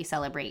way that we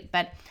celebrate.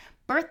 But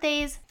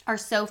birthdays are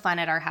so fun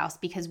at our house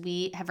because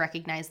we have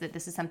recognized that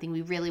this is something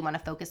we really want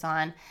to focus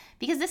on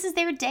because this is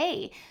their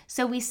day.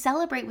 So we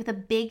celebrate with a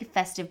big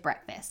festive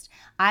breakfast.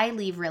 I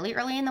leave really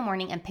early in the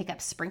morning and pick up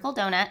sprinkled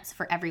donuts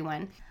for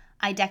everyone.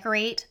 I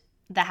decorate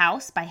the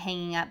house by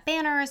hanging up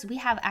banners. We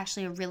have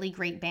actually a really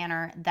great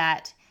banner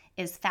that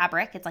is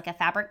fabric. It's like a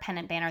fabric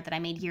pennant banner that I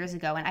made years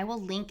ago, and I will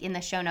link in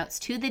the show notes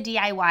to the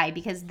DIY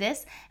because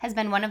this has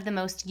been one of the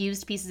most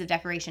used pieces of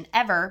decoration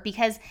ever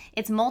because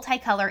it's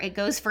multicolor. It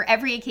goes for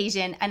every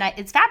occasion, and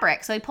it's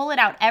fabric. So I pull it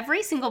out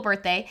every single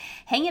birthday,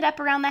 hang it up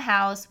around the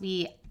house.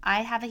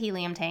 I have a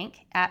helium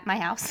tank at my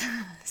house,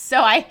 so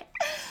I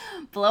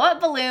blow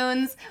up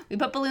balloons. We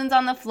put balloons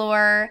on the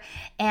floor,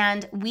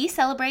 and we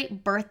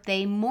celebrate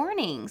birthday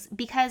mornings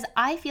because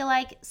I feel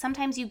like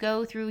sometimes you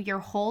go through your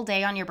whole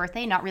day on your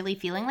birthday not really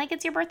feeling like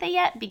it's your birthday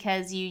yet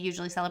because you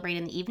usually celebrate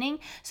in the evening.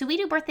 So we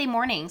do birthday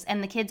mornings,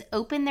 and the kids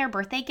open their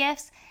birthday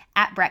gifts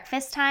at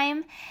breakfast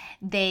time.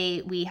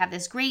 We have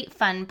this great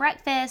fun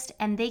breakfast,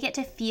 and they get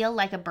to feel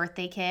like a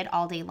birthday kid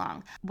all day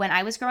long. When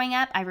I was growing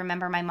up, I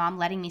remember my mom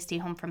letting me stay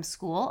home from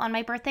school on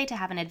my birthday to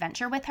have an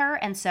adventure with her,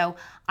 and so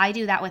I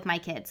do that with my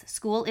kids.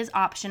 School is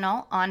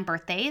optional on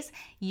birthdays.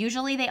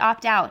 Usually they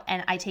opt out,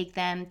 and I take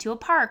them to a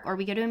park, or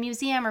we go to a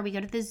museum, or we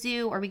go to the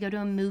zoo, or we go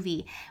to a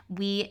movie.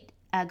 We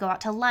go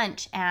out to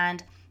lunch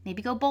and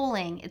maybe go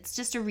bowling. It's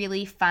just a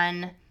really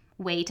fun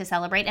way to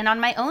celebrate. And on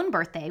my own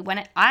birthday,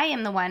 when I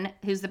am the one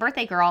who's the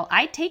birthday girl,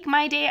 I take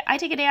a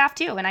day off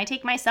too, and I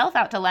take myself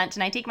out to lunch,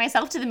 and I take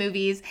myself to the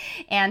movies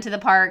and to the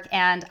park,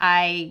 and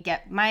I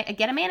get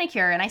a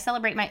manicure, and I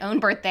celebrate my own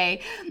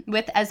birthday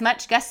with as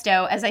much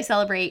gusto as I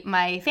celebrate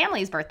my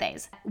family's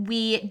birthdays.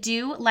 We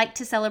do like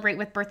to celebrate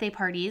with birthday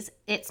parties.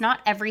 It's not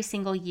every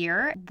single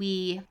year.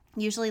 We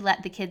usually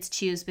let the kids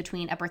choose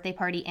between a birthday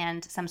party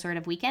and some sort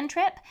of weekend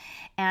trip.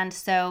 And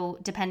so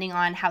depending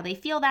on how they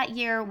feel that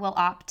year, we'll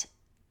opt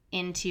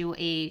into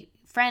a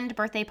friend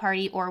birthday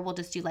party, or we'll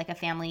just do like a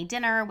family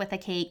dinner with a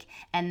cake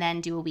and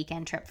then do a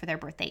weekend trip for their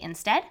birthday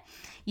instead.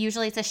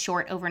 Usually it's a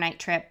short overnight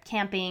trip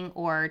camping,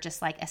 or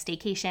just like a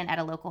staycation at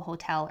a local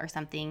hotel or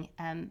something,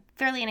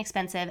 fairly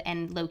inexpensive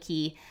and low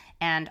key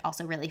and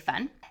also really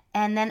fun.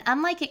 And then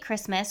unlike at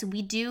Christmas,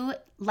 we do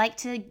like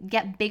to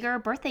get bigger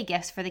birthday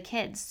gifts for the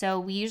kids. So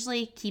we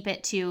usually keep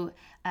it to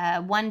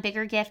one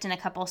bigger gift and a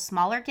couple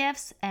smaller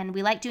gifts, and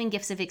we like doing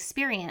gifts of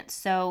experience.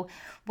 So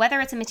whether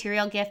it's a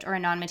material gift or a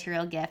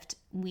non-material gift,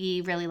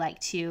 we really like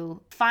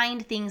to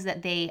find things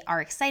that they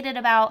are excited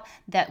about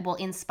that will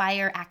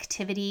inspire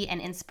activity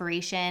and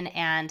inspiration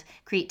and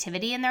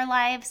creativity in their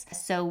lives.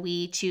 So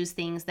we choose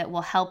things that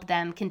will help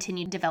them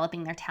continue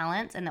developing their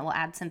talents and that will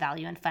add some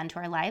value and fun to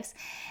our lives.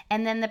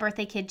 And then the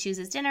birthday kid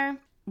chooses dinner,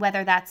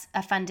 whether that's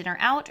a fun dinner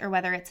out or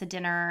whether it's a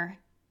dinner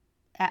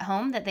at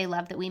home that they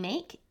love that we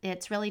make.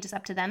 It's really just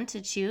up to them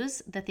to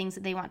choose the things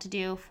that they want to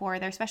do for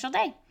their special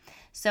day.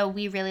 So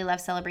we really love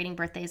celebrating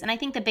birthdays. And I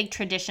think the big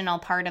traditional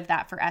part of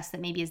that for us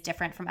that maybe is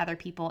different from other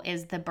people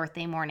is the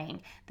birthday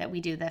morning, that we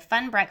do the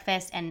fun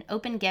breakfast and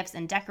open gifts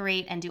and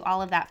decorate and do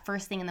all of that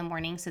first thing in the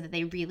morning so that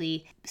they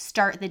really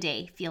start the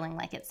day feeling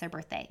like it's their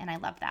birthday. And I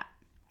love that.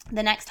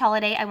 The next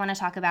holiday I want to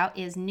talk about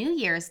is New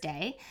Year's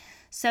Day.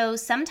 So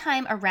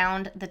sometime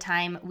around the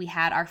time we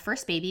had our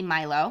first baby,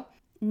 Milo,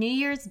 New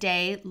Year's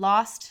Eve,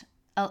 lost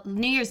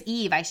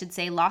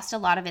a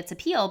lot of its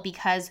appeal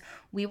because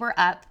we were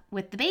up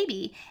with the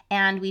baby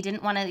and we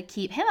didn't want to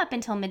keep him up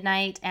until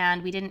midnight,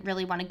 and we didn't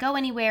really want to go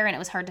anywhere, and it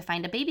was hard to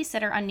find a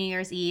babysitter on New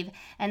Year's Eve.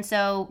 And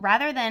so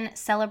rather than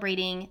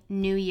celebrating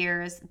New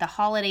Year's, the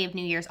holiday of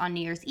New Year's on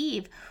New Year's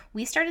Eve,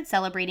 we started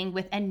celebrating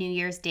with a New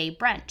Year's Day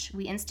brunch.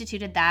 We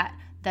instituted that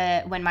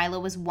when Milo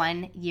was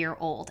 1 year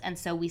old. And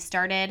so we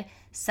started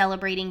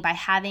celebrating by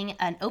having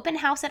an open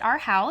house at our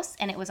house,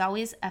 and it was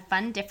always a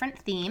fun, different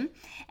theme,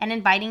 and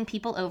inviting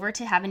people over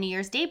to have a New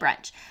Year's Day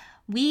brunch.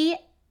 We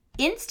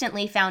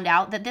instantly found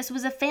out that this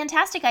was a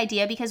fantastic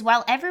idea because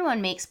while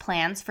everyone makes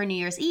plans for New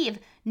Year's Eve,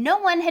 no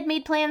one had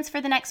made plans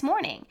for the next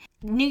morning.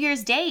 New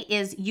Year's Day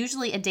is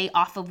usually a day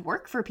off of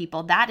work for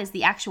people. That is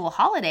the actual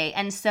holiday.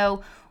 And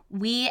so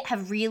we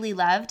have really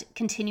loved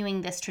continuing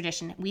this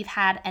tradition. We've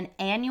had an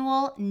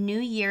annual New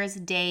Year's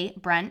Day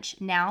brunch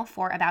now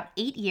for about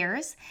 8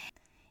 years.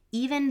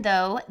 Even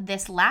though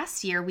this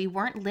last year we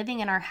weren't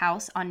living in our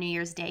house on New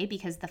Year's Day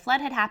because the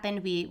flood had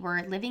happened, we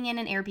were living in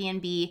an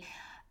Airbnb.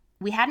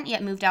 We hadn't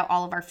yet moved out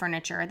all of our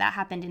furniture. That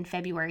happened in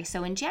February.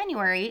 So in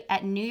January,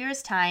 at New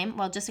Year's time,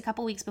 just a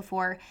couple weeks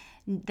before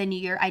the new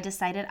year, I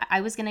decided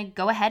I was going to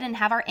go ahead and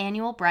have our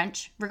annual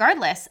brunch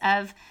regardless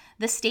of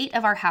the state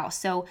of our house.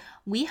 So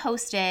we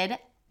hosted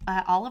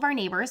all of our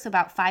neighbors, so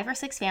about 5 or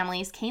 6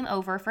 families, came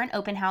over for an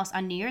open house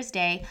on New Year's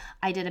Day.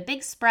 I did a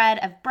big spread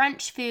of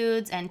brunch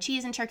foods and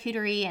cheese and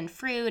charcuterie and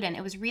fruit, and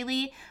it was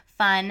really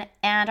fun.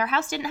 And our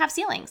house didn't have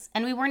ceilings,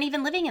 and we weren't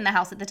even living in the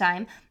house at the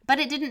time, but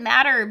it didn't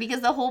matter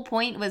because the whole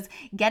point was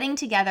getting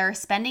together,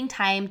 spending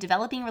time,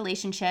 developing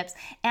relationships.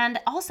 And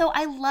also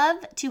I love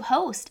to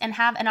host and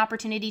have an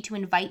opportunity to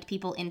invite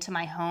people into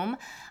my home.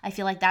 I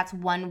feel like that's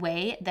one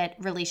way that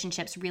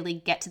relationships really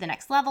get to the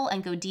next level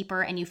and go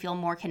deeper, and you feel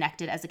more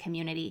connected as a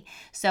community.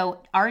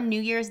 So our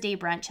New Year's Day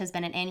brunch has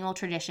been an annual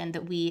tradition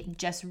that we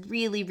just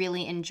really,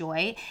 really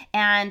enjoy.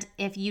 And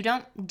if you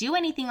don't do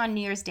anything on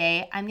New Year's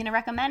Day, I'm going to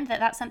recommend that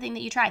that's something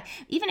that you try.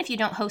 Even if you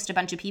don't host a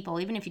bunch of people,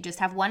 even if you just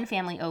have one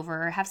family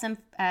over, or have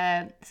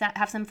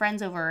some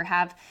friends over, or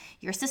have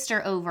your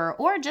sister over,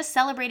 or just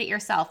celebrate it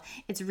yourself.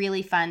 It's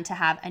really fun to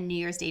have a New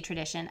Year's Day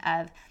tradition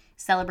of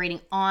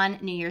celebrating on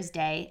New Year's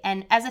Day.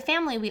 And as a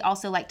family, we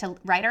also like to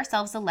write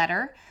ourselves a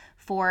letter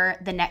for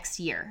the next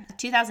year.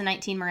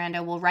 2019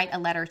 Miranda will write a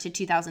letter to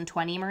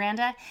 2020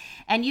 Miranda.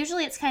 And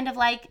usually it's kind of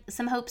like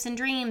some hopes and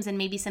dreams and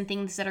maybe some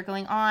things that are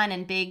going on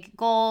and big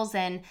goals.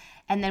 And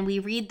And then we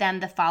read them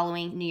the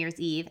following New Year's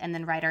Eve and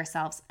then write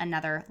ourselves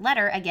another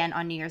letter again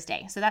on New Year's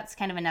Day. So that's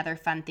kind of another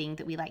fun thing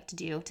that we like to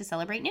do to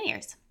celebrate New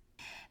Year's.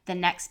 The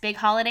next big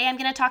holiday I'm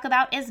going to talk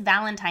about is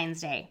Valentine's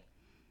Day.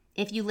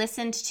 If you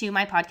listened to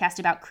my podcast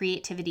about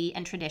creativity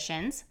and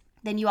traditions,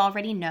 then you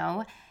already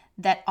know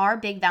that our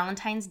big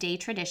Valentine's Day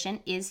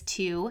tradition is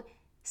to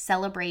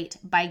celebrate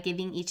by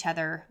giving each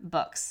other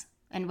books.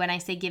 And when I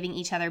say giving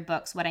each other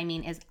books, what I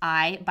mean is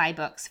I buy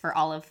books for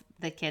all of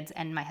the kids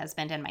and my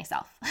husband and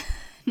myself.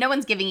 No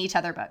one's giving each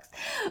other books.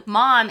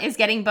 Mom is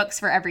getting books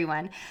for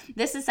everyone.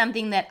 This is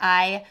something that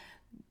I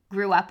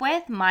grew up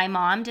with. My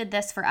mom did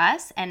this for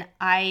us, and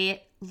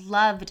I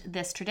loved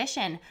this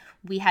tradition.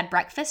 We had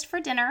breakfast for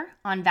dinner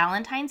on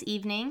Valentine's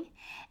evening,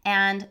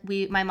 and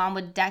my mom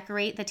would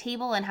decorate the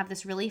table and have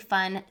this really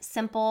fun,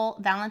 simple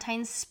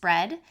Valentine's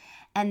spread.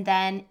 And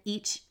then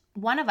each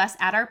one of us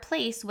at our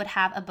place would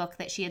have a book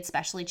that she had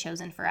specially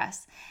chosen for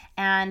us.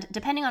 And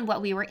depending on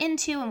what we were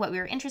into and what we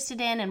were interested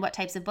in and what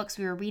types of books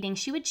we were reading,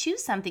 she would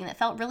choose something that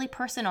felt really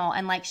personal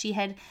and like she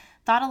had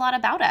thought a lot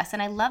about us.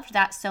 And I loved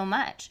that so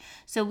much.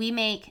 So we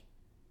make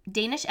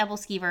Danish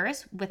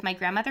æbleskivers with my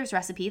grandmother's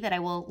recipe that I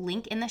will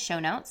link in the show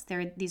notes.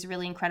 They're these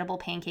really incredible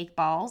pancake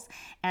balls,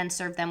 and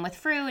serve them with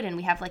fruit. And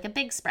we have like a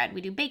big spread.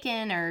 We do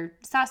bacon or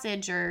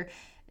sausage or,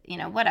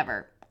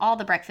 whatever. All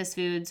the breakfast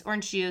foods,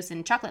 orange juice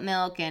and chocolate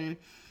milk and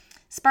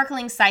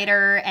sparkling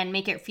cider, and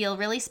make it feel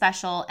really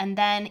special. And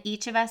then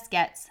each of us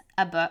gets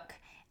a book,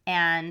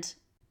 and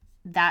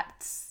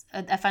that's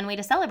a fun way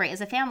to celebrate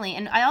as a family.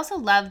 And I also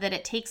love that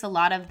it takes a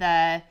lot of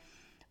the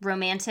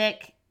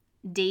romantic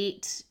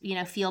date,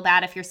 feel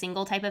bad if you're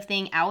single type of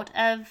thing out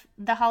of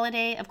the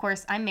holiday. Of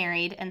course, I'm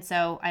married, and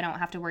so I don't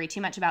have to worry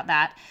too much about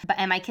that.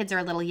 And my kids are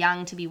a little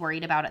young to be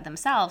worried about it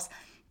themselves.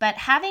 But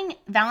having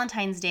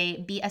Valentine's Day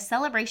be a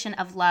celebration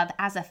of love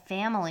as a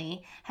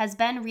family has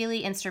been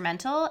really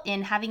instrumental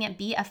in having it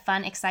be a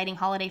fun, exciting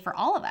holiday for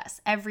all of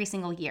us every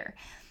single year.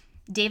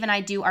 Dave and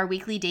I do our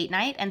weekly date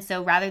night, and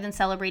so rather than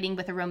celebrating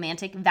with a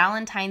romantic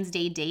Valentine's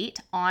Day date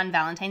on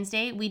Valentine's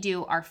Day, we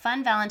do our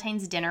fun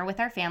Valentine's dinner with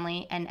our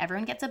family, and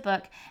everyone gets a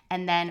book,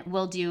 and then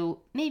we'll do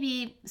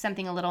maybe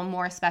something a little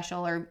more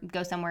special or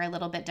go somewhere a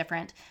little bit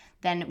different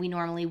than we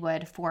normally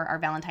would for our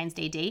Valentine's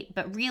Day date.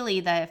 But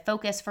really, the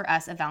focus for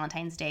us of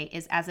Valentine's Day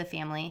is as a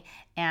family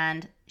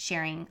and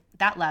sharing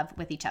that love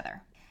with each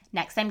other.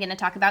 Next, I'm going to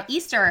talk about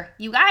Easter.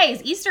 You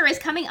guys, Easter is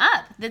coming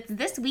up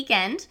this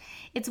weekend.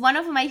 It's one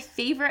of my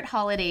favorite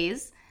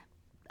holidays.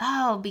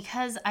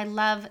 Because I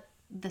love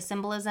the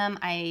symbolism.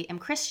 I am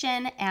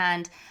Christian,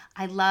 and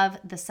I love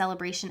the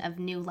celebration of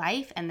new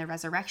life and the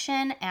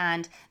resurrection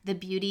and the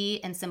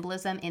beauty and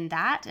symbolism in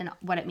that and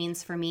what it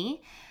means for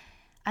me.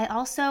 I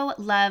also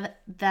love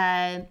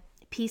the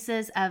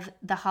pieces of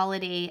the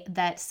holiday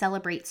that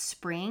celebrate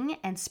spring,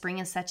 and spring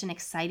is such an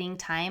exciting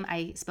time.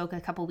 I spoke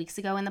a couple weeks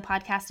ago in the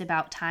podcast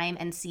about time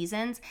and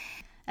seasons.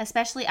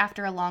 Especially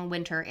after a long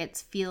winter,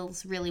 it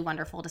feels really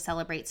wonderful to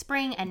celebrate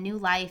spring and new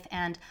life.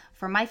 And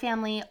for my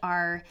family,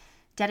 our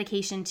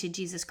dedication to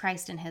Jesus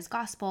Christ and his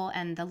gospel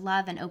and the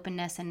love and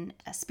openness and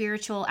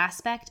spiritual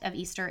aspect of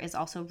Easter is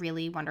also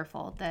really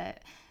wonderful. The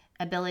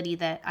ability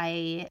that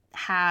I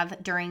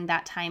have during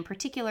that time,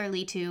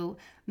 particularly to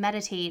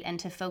meditate and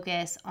to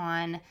focus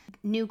on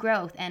new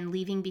growth and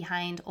leaving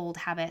behind old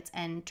habits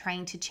and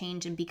trying to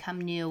change and become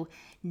new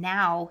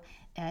now,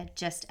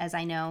 just as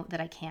I know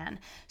that I can.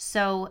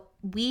 So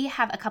we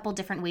have a couple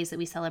different ways that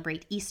we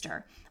celebrate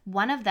Easter.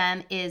 One of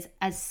them is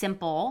a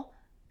simple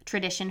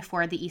tradition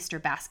for the Easter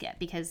basket,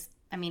 because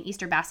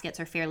Easter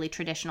baskets are fairly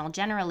traditional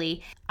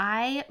generally.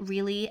 I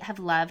really have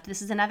loved,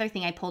 this is another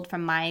thing I pulled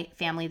from my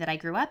family that I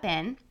grew up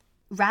in.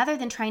 Rather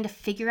than trying to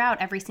figure out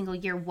every single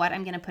year what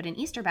I'm going to put in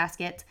Easter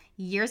baskets,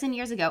 years and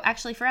years ago,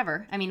 actually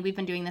forever. We've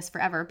been doing this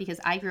forever because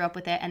I grew up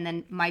with it. And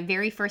then my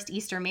very first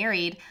Easter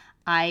married,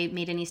 I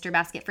made an Easter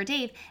basket for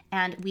Dave,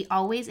 and we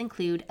always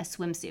include a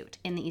swimsuit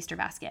in the Easter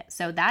basket.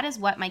 So that is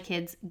what my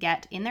kids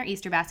get in their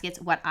Easter baskets.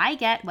 What I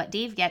get, what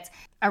Dave gets,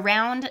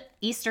 around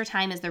Easter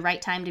time is the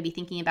right time to be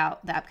thinking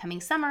about the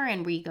upcoming summer,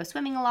 and we go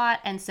swimming a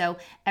lot. And so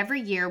every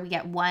year we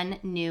get one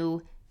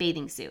new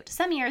bathing suit.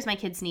 Some years my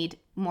kids need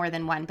more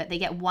than one, but they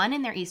get one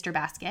in their Easter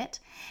basket,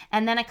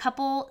 and then a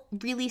couple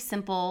really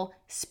simple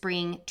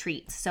spring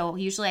treats. So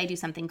usually I do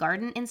something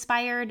garden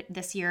inspired.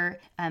 This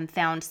year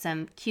found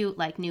some cute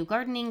new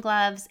gardening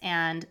gloves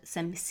and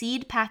some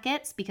seed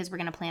packets because we're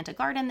going to plant a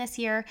garden this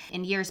year.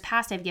 In years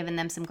past, I've given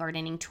them some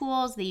gardening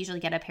tools. They usually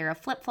get a pair of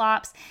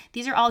flip-flops.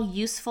 These are all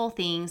useful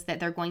things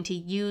that they're going to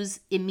use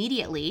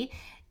immediately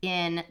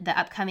in the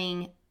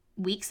upcoming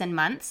weeks and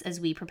months as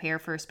we prepare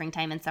for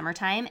springtime and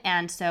summertime.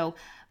 And so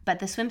but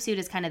the swimsuit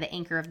is kind of the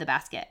anchor of the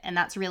basket. And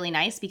that's really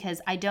nice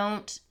because I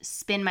don't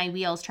spin my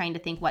wheels trying to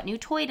think what new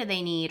toy do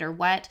they need or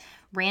what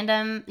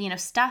random,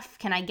 stuff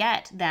can I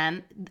get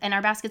them. And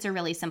our baskets are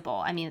really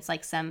simple. I mean, it's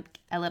like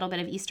a little bit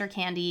of Easter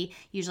candy.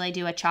 Usually I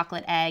do a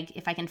chocolate egg.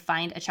 If I can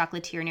find a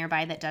chocolatier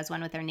nearby that does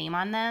one with their name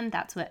on them,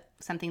 that's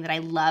something that I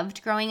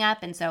loved growing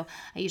up. And so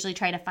I usually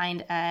try to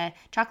find a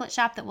chocolate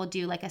shop that will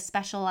do like a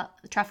special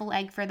truffle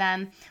egg for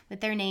them with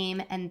their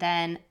name, and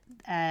then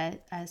a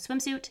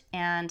swimsuit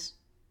and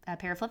a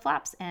pair of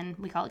flip-flops, and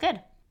we call it good.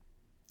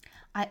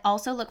 I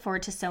also look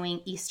forward to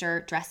sewing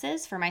Easter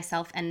dresses for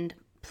myself and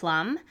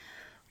Plum.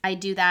 I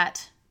do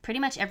that pretty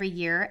much every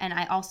year, and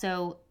I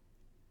also,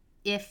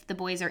 if the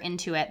boys are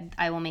into it,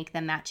 I will make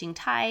them matching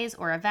ties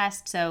or a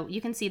vest. So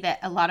you can see that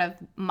a lot of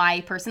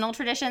my personal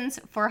traditions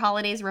for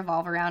holidays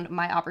revolve around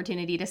my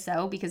opportunity to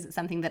sew because it's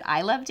something that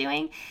I love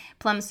doing.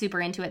 Plum's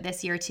super into it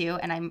this year too,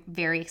 and I'm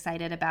very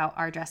excited about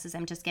our dresses.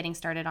 I'm just getting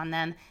started on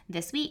them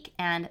this week,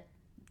 and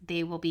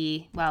they will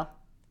be,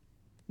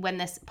 when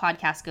this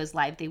podcast goes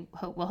live, they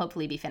will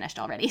hopefully be finished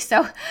already.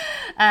 So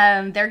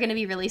they're going to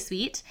be really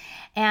sweet.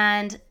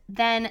 And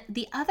then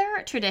the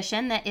other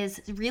tradition that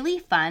is really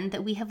fun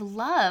that we have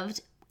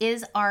loved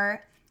is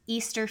our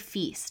Easter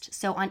feast.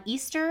 So on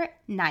Easter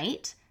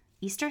night,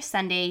 Easter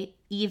Sunday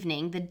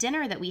evening, the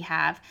dinner that we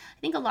have, I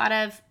think a lot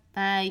of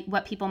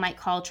what people might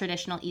call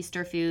traditional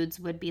Easter foods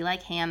would be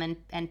like ham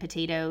and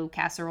potato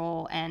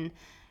casserole and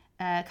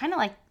kind of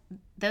like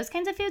those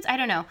kinds of foods. I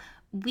don't know.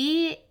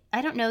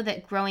 I don't know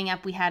that growing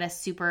up we had a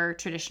super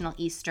traditional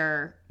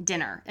Easter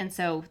dinner, and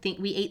so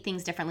we ate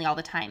things differently all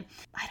the time.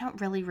 I don't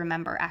really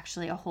remember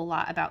actually a whole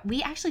lot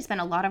we actually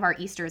spent a lot of our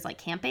Easters like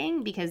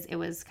camping because it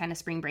was kind of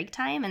spring break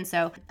time, and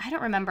so I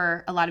don't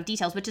remember a lot of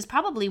details, which is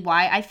probably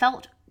why I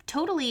felt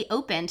totally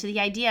open to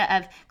the idea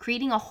of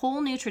creating a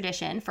whole new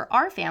tradition for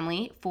our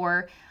family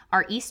for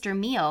our Easter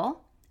meal.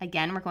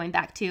 Again, we're going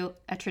back to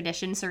a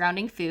tradition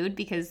surrounding food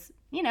because,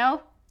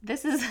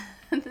 this is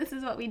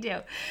what we do.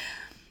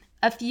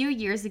 A few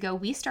years ago,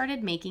 we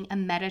started making a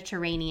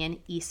Mediterranean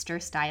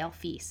Easter-style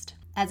feast.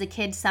 As a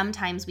kid,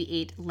 sometimes we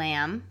ate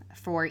lamb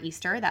for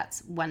Easter.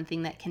 That's one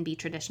thing that can be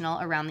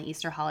traditional around the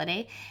Easter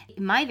holiday.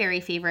 My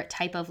very favorite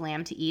type of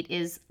lamb to eat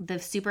is the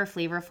super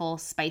flavorful,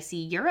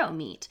 spicy gyro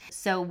meat.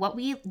 So what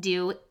we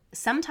do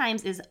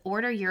sometimes is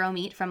order gyro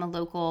meat from a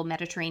local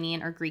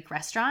Mediterranean or Greek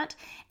restaurant,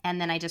 and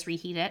then I just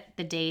reheat it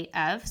the day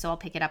of. So I'll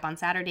pick it up on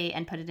Saturday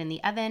and put it in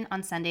the oven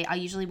on Sunday. I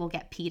usually will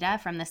get pita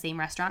from the same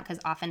restaurant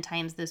because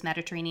oftentimes those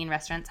Mediterranean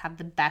restaurants have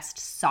the best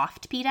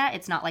soft pita.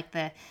 It's not like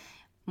the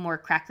more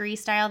crackery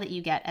style that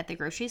you get at the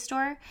grocery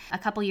store. A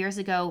couple years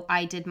ago,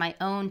 I did my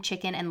own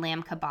chicken and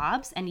lamb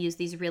kebabs and used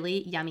these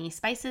really yummy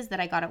spices that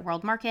I got at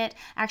World Market.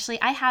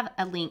 Actually, I have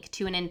a link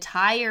to an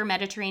entire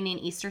Mediterranean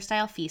Easter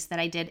style feast that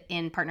I did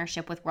in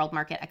partnership with World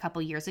Market a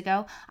couple years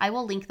ago. I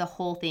will link the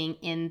whole thing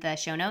in the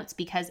show notes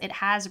because it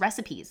has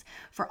recipes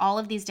for all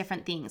of these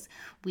different things.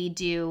 We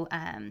do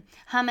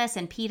hummus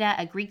and pita,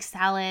 a Greek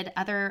salad,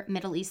 other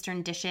Middle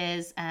Eastern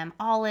dishes,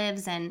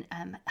 olives and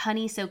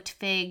honey-soaked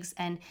figs,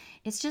 and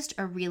it's just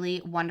a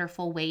really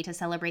wonderful way to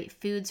celebrate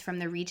foods from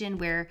the region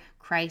where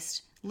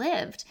Christ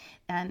lived,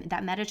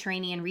 that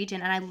Mediterranean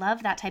region. And I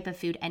love that type of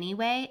food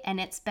anyway. And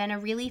it's been a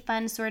really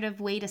fun sort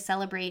of way to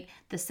celebrate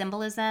the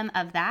symbolism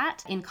of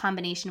that in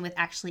combination with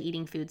actually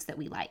eating foods that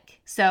we like.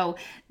 So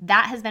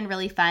that has been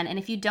really fun. And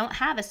if you don't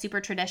have a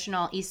super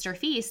traditional Easter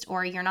feast,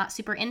 or you're not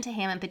super into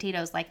ham and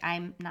potatoes, like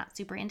I'm not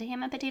super into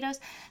ham and potatoes,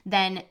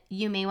 then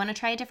you may want to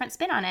try a different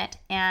spin on it.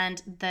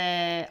 And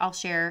I'll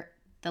share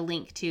the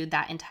link to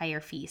that entire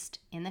feast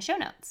in the show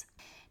notes.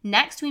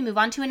 Next, we move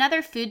on to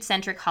another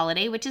food-centric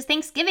holiday, which is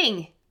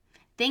Thanksgiving.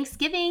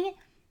 Thanksgiving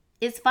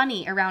is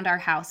funny around our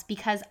house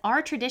because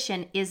our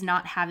tradition is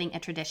not having a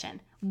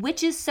tradition,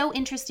 which is so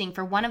interesting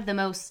for one of the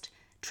most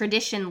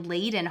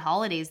tradition-laden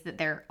holidays that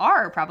there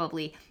are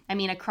probably. I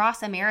mean,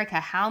 across America,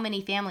 how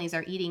many families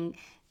are eating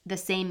the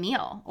same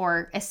meal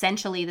or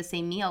essentially the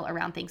same meal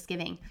around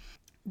Thanksgiving?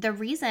 The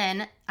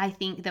reason I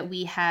think that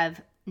we have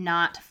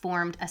not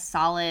formed a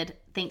solid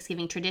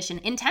Thanksgiving tradition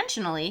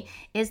intentionally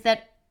is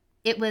that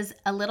it was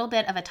a little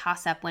bit of a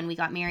toss-up when we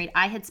got married.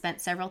 I had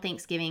spent several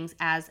Thanksgivings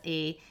as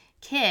a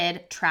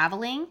kid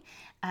traveling.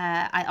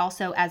 I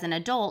also, as an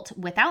adult,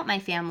 without my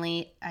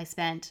family, I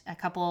spent a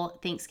couple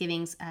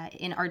Thanksgivings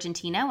in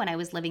Argentina when I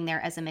was living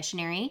there as a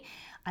missionary.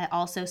 I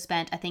also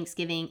spent a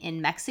Thanksgiving in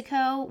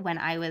Mexico when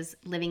I was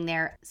living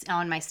there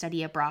on my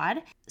study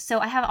abroad. So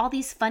I have all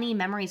these funny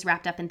memories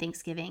wrapped up in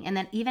Thanksgiving. And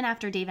then even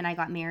after Dave and I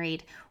got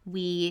married,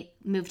 we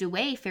moved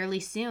away fairly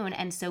soon.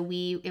 And so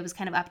it was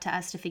kind of up to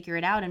us to figure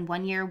it out. And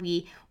one year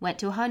we went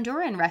to a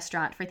Honduran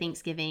restaurant for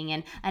Thanksgiving.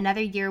 And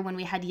another year when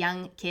we had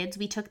young kids,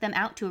 we took them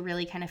out to a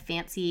really kind of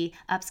fancy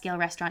upscale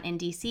restaurant in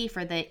DC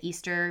for the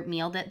Easter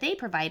meal that they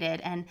provided.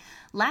 And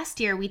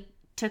last year we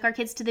took our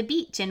kids to the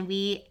beach and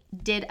we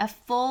did a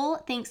full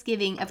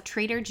Thanksgiving of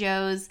Trader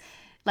Joe's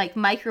like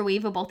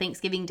microwavable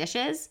Thanksgiving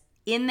dishes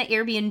in the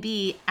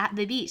Airbnb at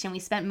the beach. And we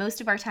spent most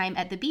of our time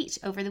at the beach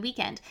over the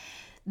weekend.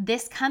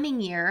 This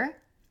coming year,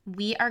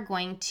 we are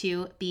going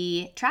to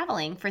be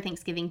traveling for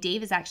Thanksgiving.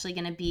 Dave is actually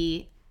going to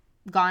be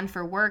gone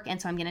for work,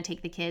 and so I'm going to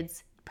take the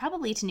kids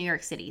probably to New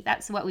York City.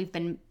 That's what we've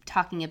been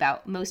talking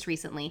about most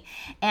recently.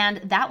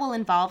 And that will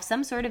involve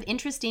some sort of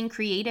interesting,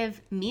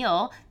 creative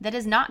meal that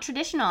is not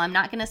traditional. I'm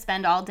not going to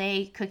spend all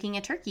day cooking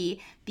a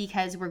turkey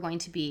because we're going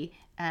to be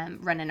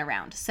running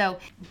around. So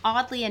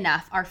oddly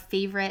enough, our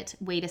favorite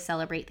way to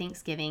celebrate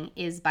Thanksgiving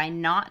is by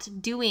not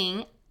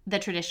doing the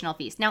traditional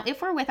feast. Now,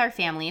 if we're with our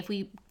family, if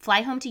we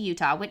fly home to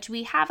Utah, which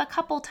we have a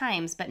couple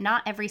times, but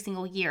not every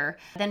single year,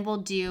 then we'll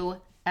do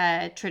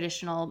a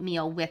traditional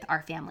meal with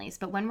our families.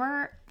 But when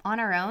we're on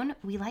our own,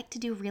 we like to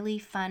do really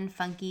fun,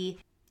 funky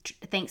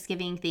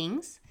Thanksgiving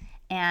things.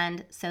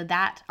 And so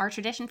that our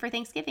tradition for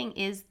Thanksgiving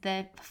is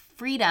the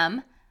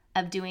freedom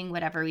of doing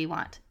whatever we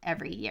want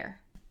every year.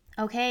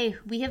 Okay,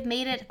 we have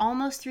made it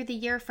almost through the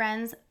year,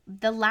 friends.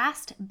 The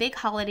last big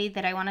holiday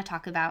that I want to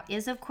talk about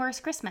is, of course,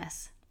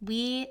 Christmas.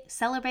 We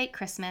celebrate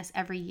Christmas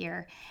every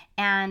year,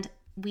 and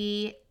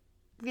we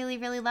really,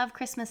 really love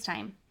Christmas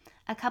time.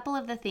 A couple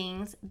of the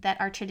things that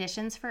are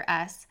traditions for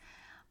us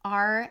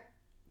are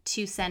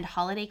to send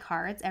holiday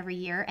cards every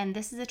year, and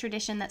this is a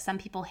tradition that some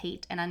people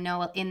hate, and I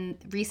know in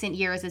recent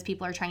years, as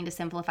people are trying to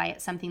simplify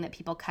it, something that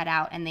people cut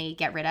out and they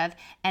get rid of,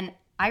 and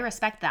I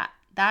respect that.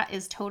 That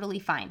is totally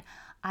fine.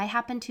 I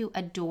happen to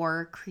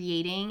adore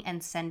creating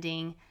and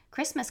sending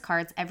Christmas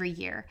cards every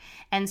year.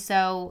 And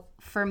so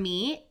for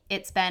me,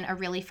 it's been a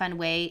really fun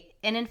way,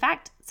 and in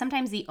fact,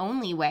 sometimes the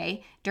only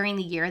way during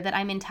the year that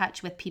I'm in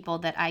touch with people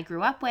that I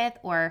grew up with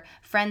or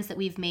friends that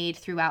we've made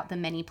throughout the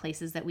many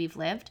places that we've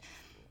lived.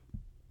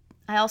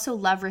 I also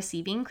love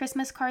receiving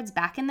Christmas cards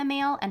back in the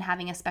mail and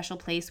having a special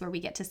place where we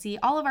get to see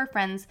all of our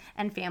friends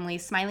and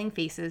family's smiling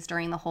faces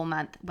during the whole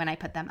month when I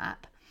put them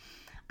up.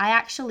 I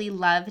actually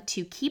love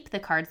to keep the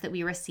cards that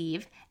we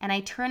receive, and I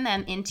turn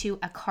them into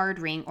a card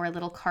ring or a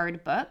little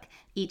card book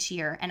each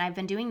year. And I've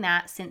been doing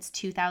that since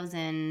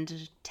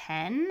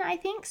 2010, I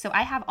think. So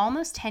I have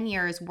almost 10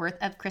 years worth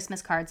of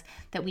Christmas cards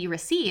that we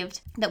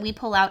received that we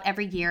pull out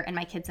every year, and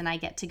my kids and I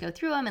get to go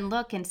through them and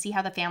look and see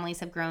how the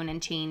families have grown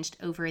and changed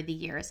over the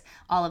years,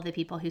 all of the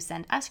people who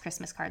send us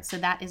Christmas cards. So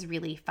that is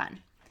really fun.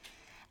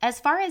 As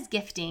far as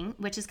gifting,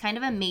 which is kind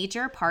of a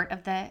major part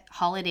of the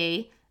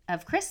holiday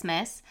of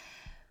Christmas,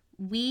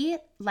 we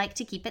like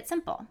to keep it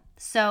simple.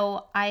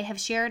 So I have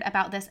shared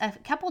about this a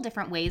couple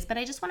different ways, but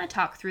I just want to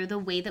talk through the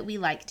way that we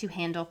like to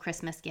handle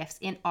Christmas gifts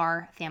in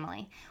our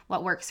family,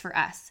 what works for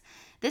us.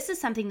 This is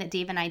something that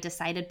Dave and I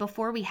decided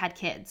before we had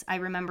kids. I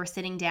remember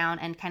sitting down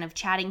and kind of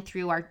chatting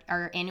through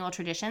our annual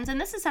traditions, and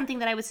this is something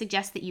that I would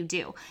suggest that you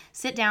do.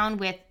 Sit down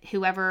with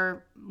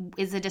whoever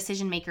is a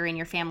decision maker in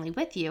your family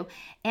with you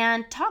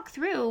and talk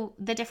through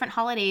the different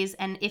holidays,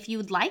 and if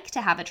you'd like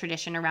to have a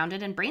tradition around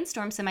it, and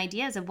brainstorm some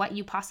ideas of what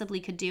you possibly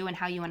could do and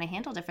how you want to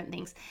handle different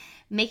things.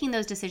 Making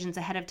those decisions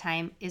ahead of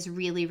time is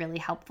really, really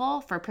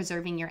helpful for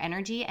preserving your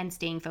energy and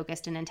staying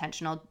focused and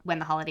intentional when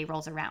the holiday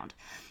rolls around.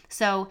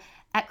 So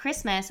at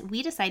Christmas,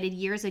 we decided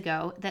years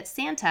ago that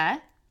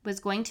Santa was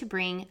going to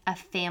bring a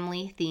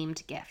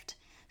family-themed gift.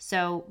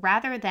 So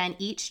rather than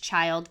each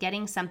child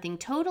getting something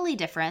totally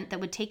different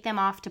that would take them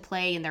off to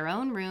play in their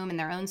own room, in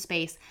their own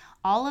space,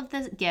 all of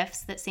the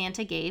gifts that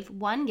Santa gave,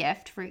 one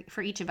gift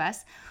for each of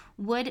us,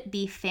 would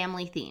be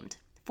family-themed.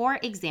 For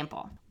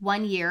example,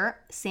 one year,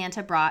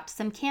 Santa brought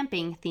some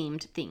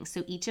camping-themed things.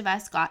 So each of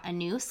us got a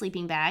new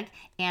sleeping bag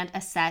and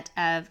a set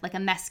of, like a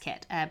mess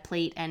kit, a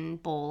plate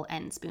and bowl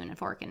and spoon and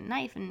fork and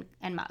knife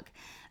and mug.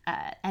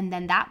 And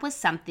then that was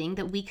something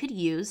that we could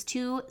use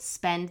to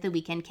spend the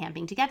weekend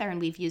camping together.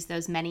 And we've used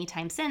those many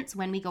times since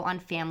when we go on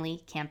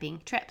family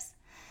camping trips.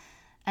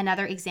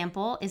 Another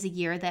example is a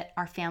year that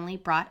our family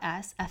brought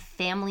us a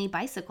family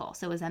bicycle.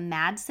 So it was a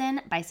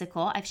Madsen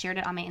bicycle. I've shared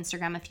it on my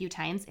Instagram a few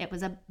times. It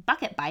was a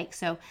bucket bike.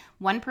 So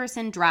one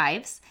person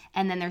drives,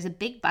 and then there's a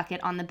big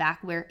bucket on the back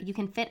where you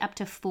can fit up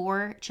to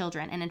 4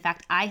 children. And in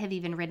fact, I have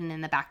even ridden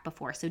in the back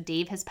before. So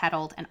Dave has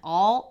pedaled, and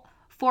all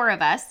 4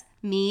 of us,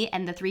 me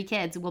and the 3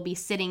 kids, will be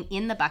sitting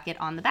in the bucket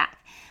on the back.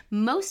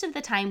 Most of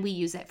the time we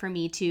use it for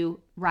me to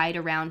ride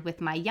around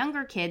with my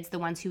younger kids, the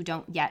ones who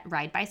don't yet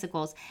ride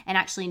bicycles. And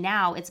actually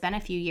now, it's been a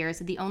few years,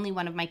 the only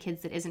one of my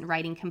kids that isn't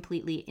riding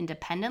completely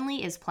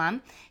independently is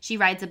Plum. She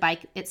rides a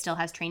bike, it still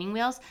has training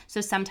wheels.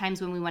 So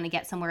sometimes when we want to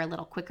get somewhere a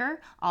little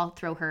quicker, I'll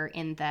throw her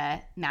in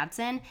the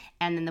Madsen,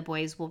 and then the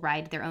boys will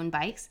ride their own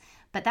bikes.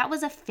 But that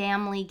was a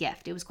family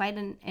gift. It was quite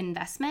an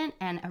investment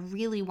and a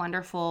really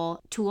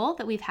wonderful tool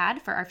that we've had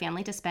for our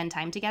family to spend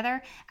time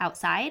together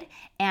outside.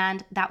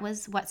 And that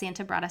was what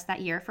Santa brought us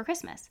that year for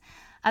Christmas.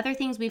 Other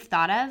things we've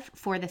thought of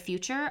for the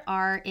future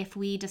are if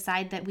we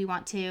decide that we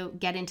want to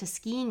get into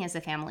skiing as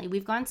a family.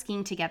 We've gone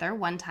skiing together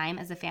one time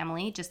as a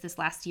family. Just this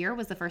last year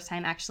was the first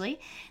time actually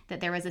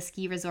that there was a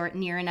ski resort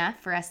near enough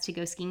for us to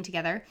go skiing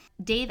together.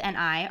 Dave and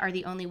I are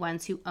the only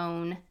ones who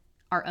own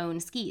our own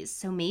skis.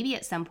 So maybe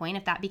at some point,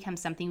 if that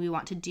becomes something we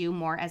want to do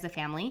more as a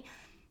family,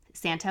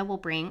 Santa will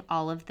bring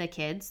all of the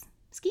kids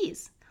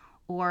skis.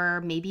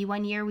 Or maybe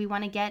one year we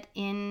want to get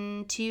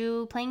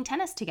into playing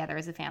tennis together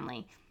as a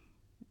family.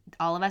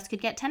 all of us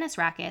could get tennis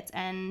rackets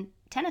and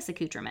tennis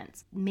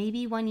accoutrements.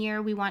 Maybe one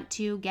year we want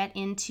to get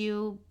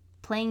into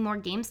playing more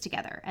games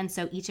together. And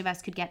so each of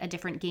us could get a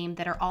different game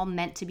that are all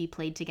meant to be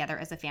played together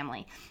as a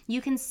family.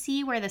 You can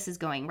see where this is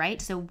going,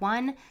 right? So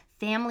one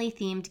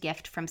family-themed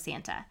gift from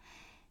Santa.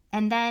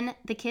 And then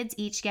the kids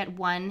each get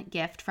one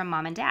gift from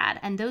mom and dad.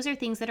 And those are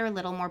things that are a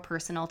little more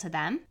personal to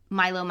them.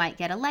 Milo might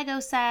get a Lego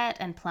set,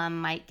 and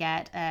Plum might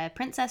get a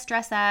princess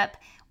dress up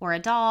or a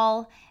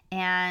doll.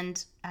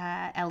 And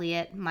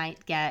Elliot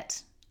might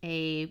get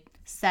a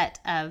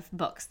set of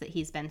books that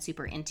he's been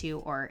super into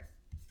or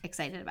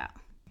excited about.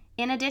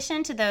 In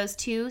addition to those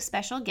two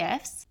special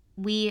gifts,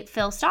 we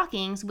fill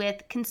stockings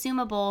with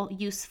consumable,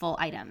 useful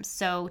items.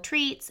 So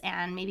treats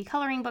and maybe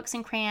coloring books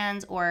and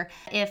crayons, or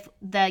if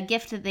the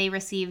gift that they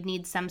receive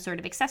needs some sort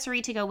of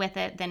accessory to go with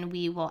it, then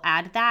we will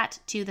add that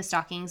to the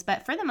stockings.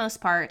 But for the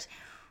most part,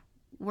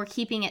 we're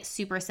keeping it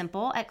super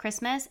simple at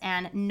Christmas,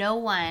 and no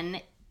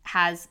one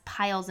has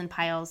piles and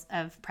piles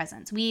of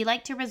presents. We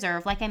like to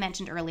reserve, like I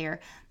mentioned earlier,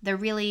 the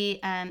really,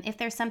 if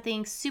there's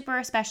something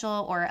super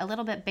special or a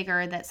little bit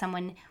bigger that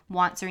someone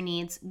wants or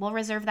needs, we'll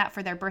reserve that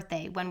for their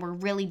birthday when we're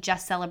really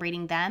just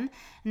celebrating them.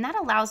 And that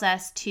allows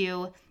us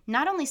to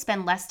not only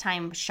spend less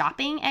time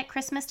shopping at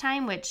Christmas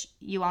time, which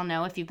you all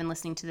know if you've been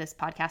listening to this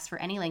podcast for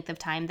any length of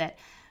time, that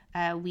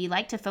we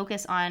like to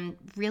focus on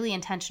really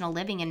intentional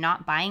living and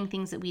not buying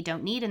things that we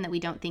don't need and that we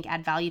don't think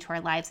add value to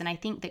our lives. And I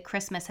think that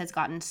Christmas has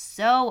gotten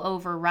so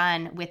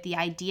overrun with the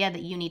idea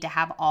that you need to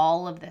have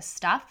all of this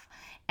stuff,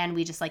 and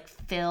we just like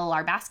fill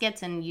our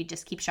baskets and you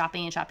just keep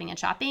shopping and shopping and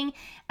shopping.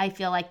 I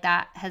feel like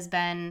that has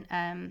been,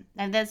 and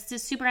that's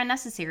just super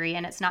unnecessary,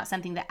 and it's not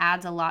something that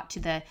adds a lot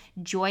to the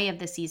joy of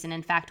the season.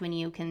 In fact, when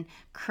you can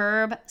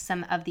curb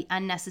some of the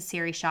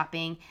unnecessary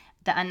shopping,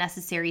 the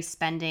unnecessary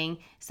spending,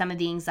 some of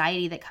the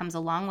anxiety that comes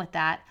along with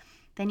that,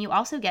 then you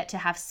also get to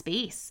have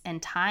space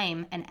and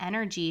time and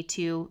energy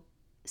to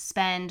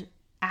spend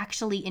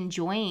actually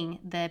enjoying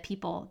the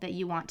people that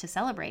you want to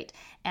celebrate,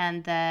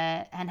 and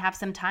have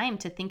some time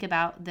to think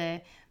about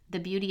the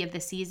beauty of the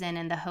season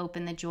and the hope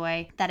and the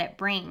joy that it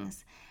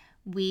brings.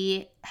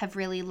 We have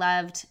really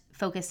loved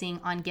focusing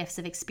on gifts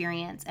of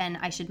experience, and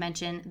I should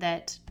mention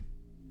that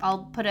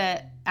I'll put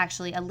a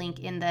link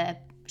in the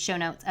show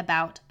notes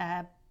about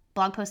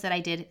blog post that I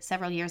did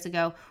several years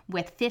ago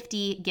with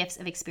 50 gifts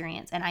of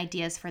experience and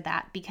ideas for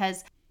that,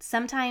 because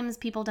sometimes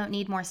people don't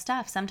need more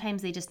stuff.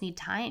 Sometimes they just need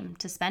time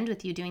to spend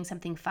with you doing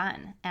something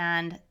fun.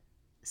 And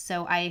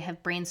so I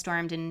have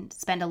brainstormed and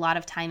spent a lot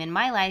of time in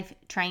my life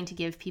trying to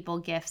give people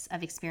gifts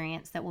of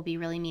experience that will be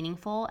really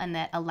meaningful and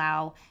that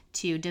allow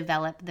to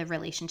develop the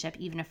relationship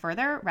even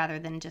further rather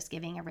than just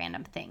giving a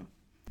random thing.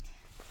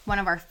 One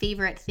of our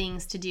favorite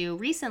things to do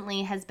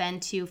recently has been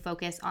to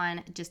focus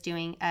on just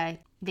doing a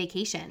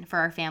vacation for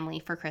our family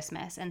for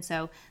Christmas. And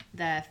so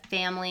the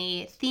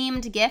family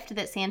themed gift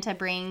that Santa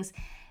brings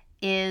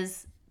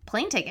is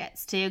plane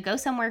tickets to go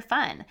somewhere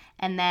fun.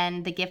 And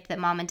then the gift that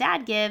mom and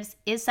dad gives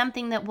is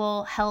something that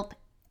will help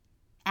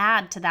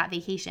add to that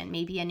vacation.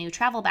 Maybe a new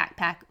travel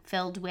backpack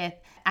filled with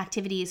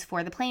activities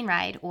for the plane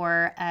ride,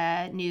 or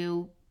a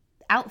new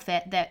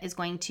outfit that is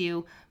going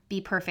to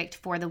be perfect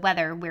for the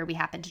weather where we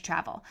happen to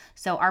travel.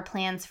 So our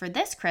plans for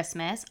this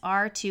Christmas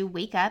are to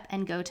wake up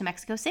and go to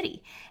Mexico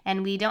City.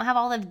 And we don't have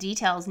all of the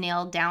details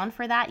nailed down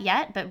for that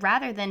yet, but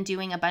rather than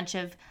doing a bunch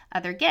of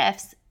other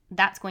gifts,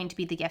 that's going to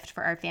be the gift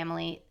for our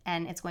family.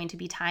 And it's going to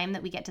be time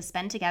that we get to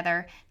spend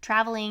together,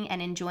 traveling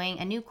and enjoying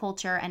a new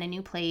culture and a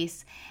new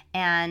place,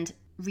 and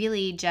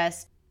really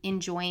just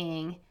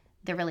enjoying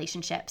the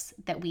relationships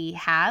that we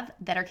have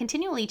that are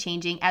continually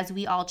changing as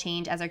we all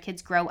change, as our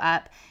kids grow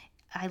up.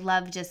 I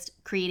love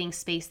just creating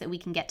space that we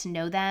can get to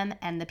know them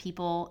and the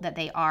people that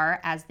they are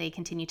as they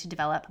continue to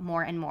develop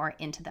more and more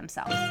into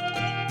themselves.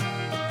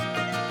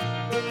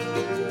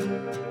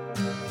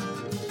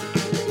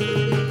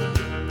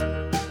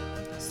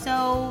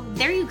 So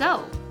there you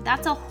go.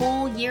 That's a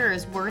whole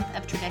year's worth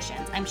of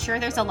traditions. I'm sure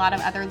there's a lot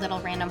of other little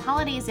random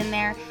holidays in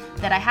there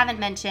that I haven't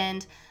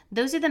mentioned.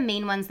 Those are the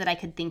main ones that I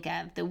could think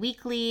of, the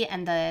weekly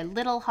and the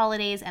little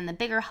holidays and the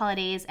bigger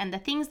holidays, and the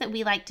things that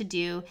we like to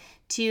do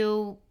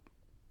to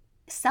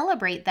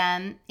celebrate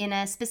them in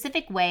a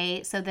specific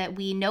way so that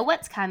we know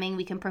what's coming,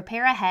 we can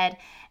prepare ahead,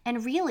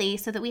 and really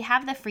so that we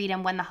have the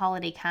freedom when the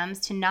holiday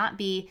comes to not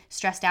be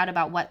stressed out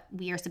about what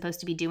we are supposed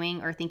to be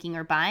doing or thinking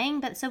or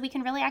buying, but so we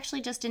can really actually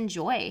just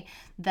enjoy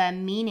the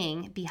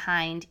meaning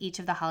behind each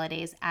of the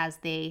holidays as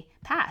they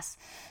pass.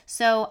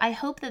 So I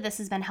hope that this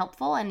has been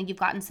helpful and you've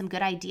gotten some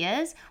good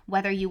ideas.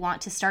 Whether you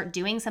want to start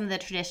doing some of the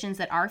traditions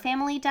that our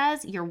family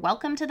does, you're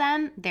welcome to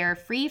them. They're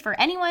free for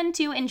anyone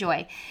to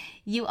enjoy.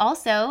 You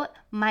also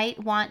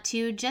might want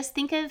to just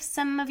think of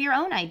some of your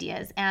own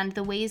ideas and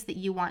the ways that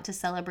you want to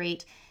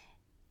celebrate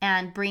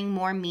and bring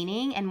more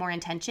meaning and more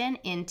intention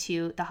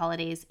into the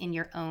holidays in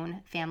your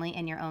own family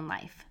and your own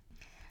life.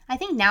 I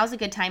think now's a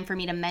good time for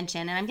me to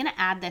mention, and I'm going to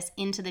add this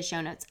into the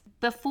show notes.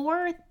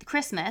 Before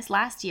Christmas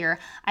last year,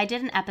 I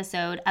did an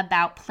episode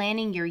about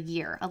planning your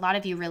year. A lot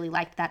of you really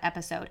liked that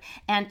episode.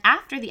 And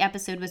after the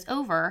episode was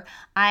over,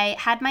 I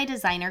had my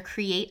designer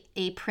create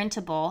a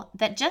printable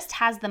that just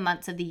has the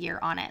months of the year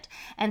on it.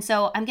 And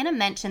so I'm going to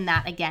mention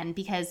that again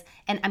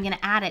and I'm going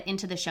to add it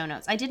into the show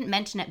notes. I didn't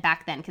mention it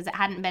back then because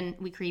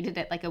we created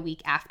it like a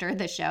week after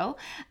the show.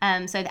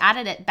 So I've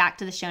added it back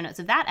to the show notes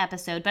of that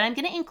episode, but I'm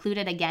going to include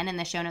it again in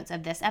the show notes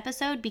of this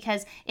episode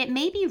because it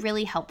may be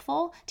really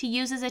helpful to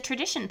use as a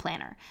tradition planner.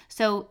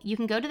 So you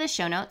can go to the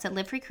show notes at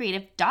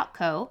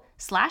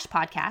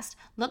livefreecreative.co/podcast,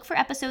 look for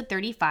episode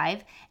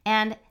 35,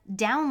 and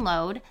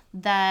download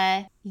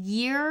the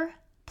year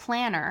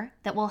planner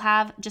that will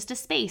have just a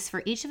space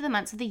for each of the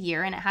months of the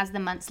year, and it has the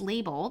months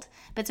labeled,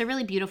 but it's a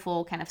really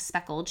beautiful kind of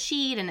speckled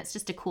sheet, and it's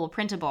just a cool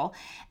printable.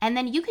 And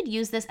then you could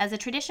use this as a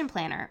tradition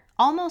planner.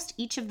 Almost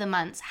each of the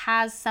months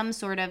has some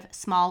sort of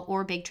small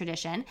or big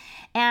tradition,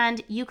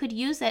 and you could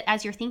use it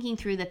as you're thinking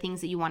through the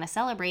things that you want to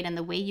celebrate and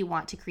the way you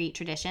want to create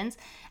traditions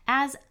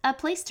as a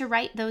place to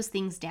write those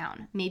things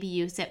down. Maybe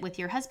you sit with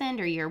your husband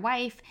or your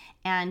wife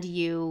and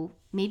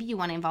maybe you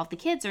want to involve the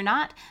kids or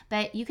not,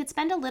 but you could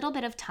spend a little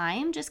bit of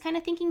time just kind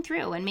of thinking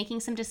through and making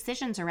some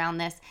decisions around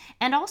this.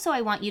 And also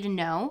I want you to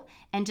know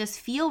and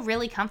just feel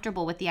really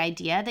comfortable with the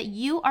idea that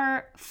you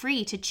are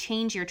free to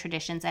change your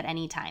traditions at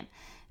any time.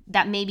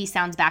 That maybe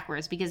sounds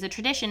backwards because a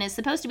tradition is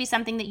supposed to be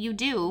something that you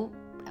do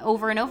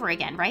over and over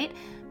again, right?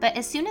 But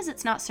as soon as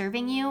it's not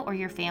serving you or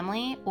your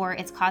family, or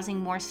it's causing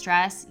more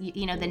stress,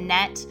 the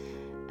net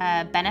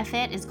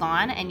benefit is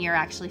gone and you're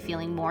actually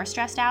feeling more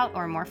stressed out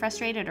or more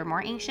frustrated or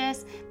more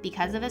anxious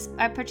because of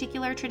a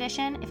particular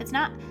tradition, if it's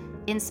not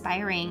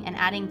inspiring and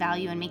adding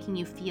value and making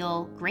you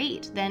feel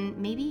great, then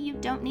maybe you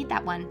don't need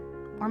that one.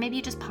 Or maybe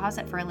you just pause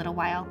it for a little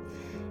while.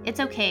 It's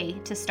okay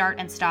to start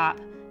and stop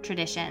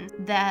traditions.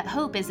 The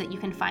hope is that you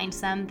can find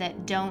some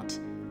that don't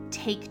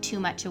take too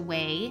much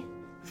away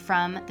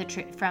from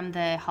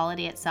the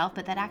holiday itself,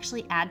 but that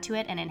actually add to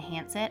it and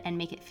enhance it and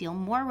make it feel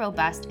more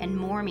robust and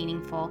more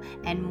meaningful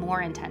and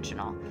more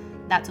intentional.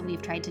 That's what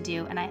we've tried to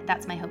do, and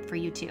that's my hope for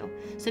you too.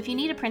 So if you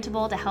need a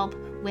printable to help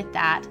with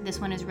that, this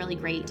one is really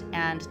great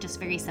and just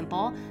very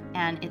simple,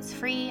 and it's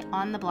free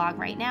on the blog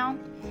right now.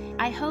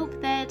 I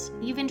hope that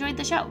you've enjoyed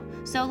the show.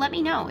 So let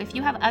me know if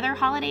you have other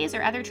holidays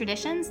or other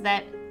traditions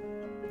that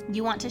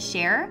you want to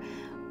share.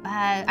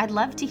 I'd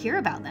love to hear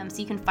about them. So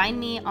you can find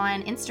me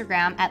on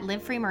Instagram at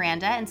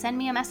livefreemiranda and send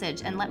me a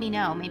message and let me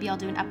know. Maybe I'll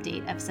do an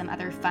update of some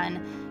other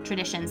fun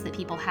traditions that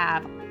people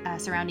have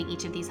surrounding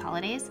each of these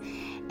holidays.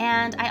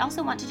 And I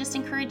also want to just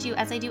encourage you,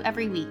 as I do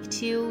every week,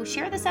 to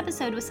share this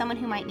episode with someone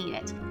who might need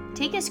it.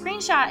 Take a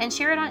screenshot and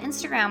share it on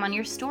Instagram on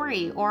your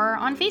story or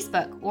on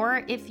Facebook,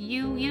 or if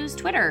you use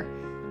Twitter,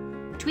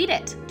 tweet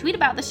it. Tweet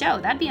about the show.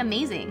 That'd be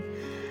amazing.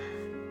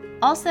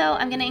 Also,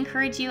 I'm going to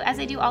encourage you, as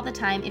I do all the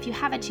time, if you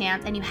have a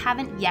chance and you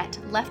haven't yet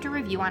left a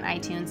review on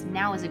iTunes,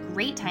 now is a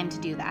great time to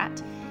do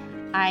that.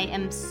 I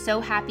am so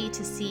happy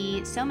to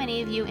see so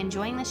many of you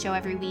enjoying the show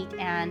every week,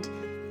 and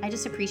I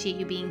just appreciate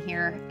you being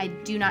here. I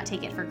do not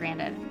take it for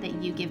granted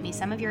that you give me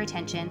some of your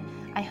attention.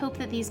 I hope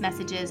that these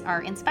messages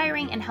are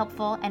inspiring and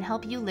helpful and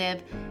help you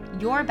live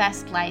your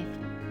best life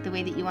the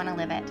way that you want to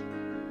live it.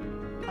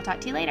 I'll talk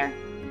to you later.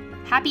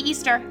 Happy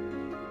Easter!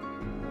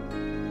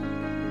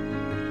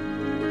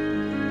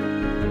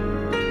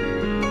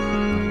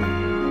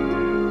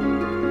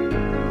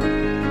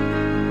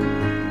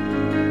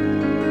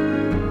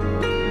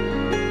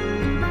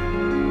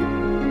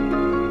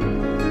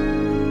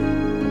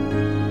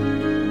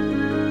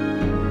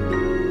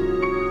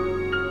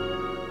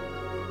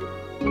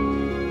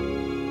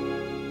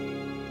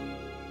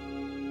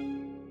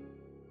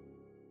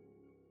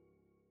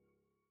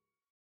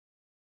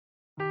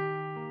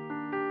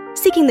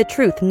 Seeking the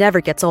truth never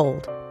gets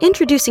old.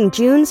 Introducing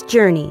June's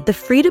Journey, the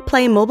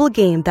free-to-play mobile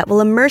game that will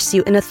immerse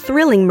you in a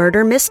thrilling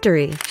murder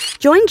mystery.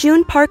 Join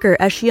June Parker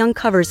as she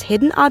uncovers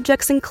hidden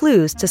objects and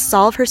clues to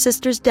solve her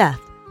sister's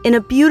death in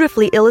a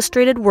beautifully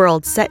illustrated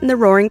world set in the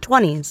Roaring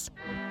 '20s.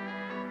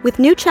 With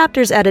new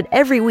chapters added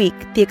every week,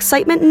 the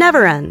excitement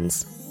never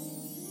ends.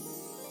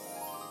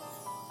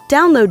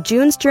 Download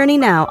June's Journey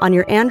now on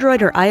your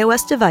Android or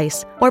iOS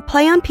device, or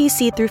play on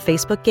PC through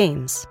Facebook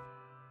Games.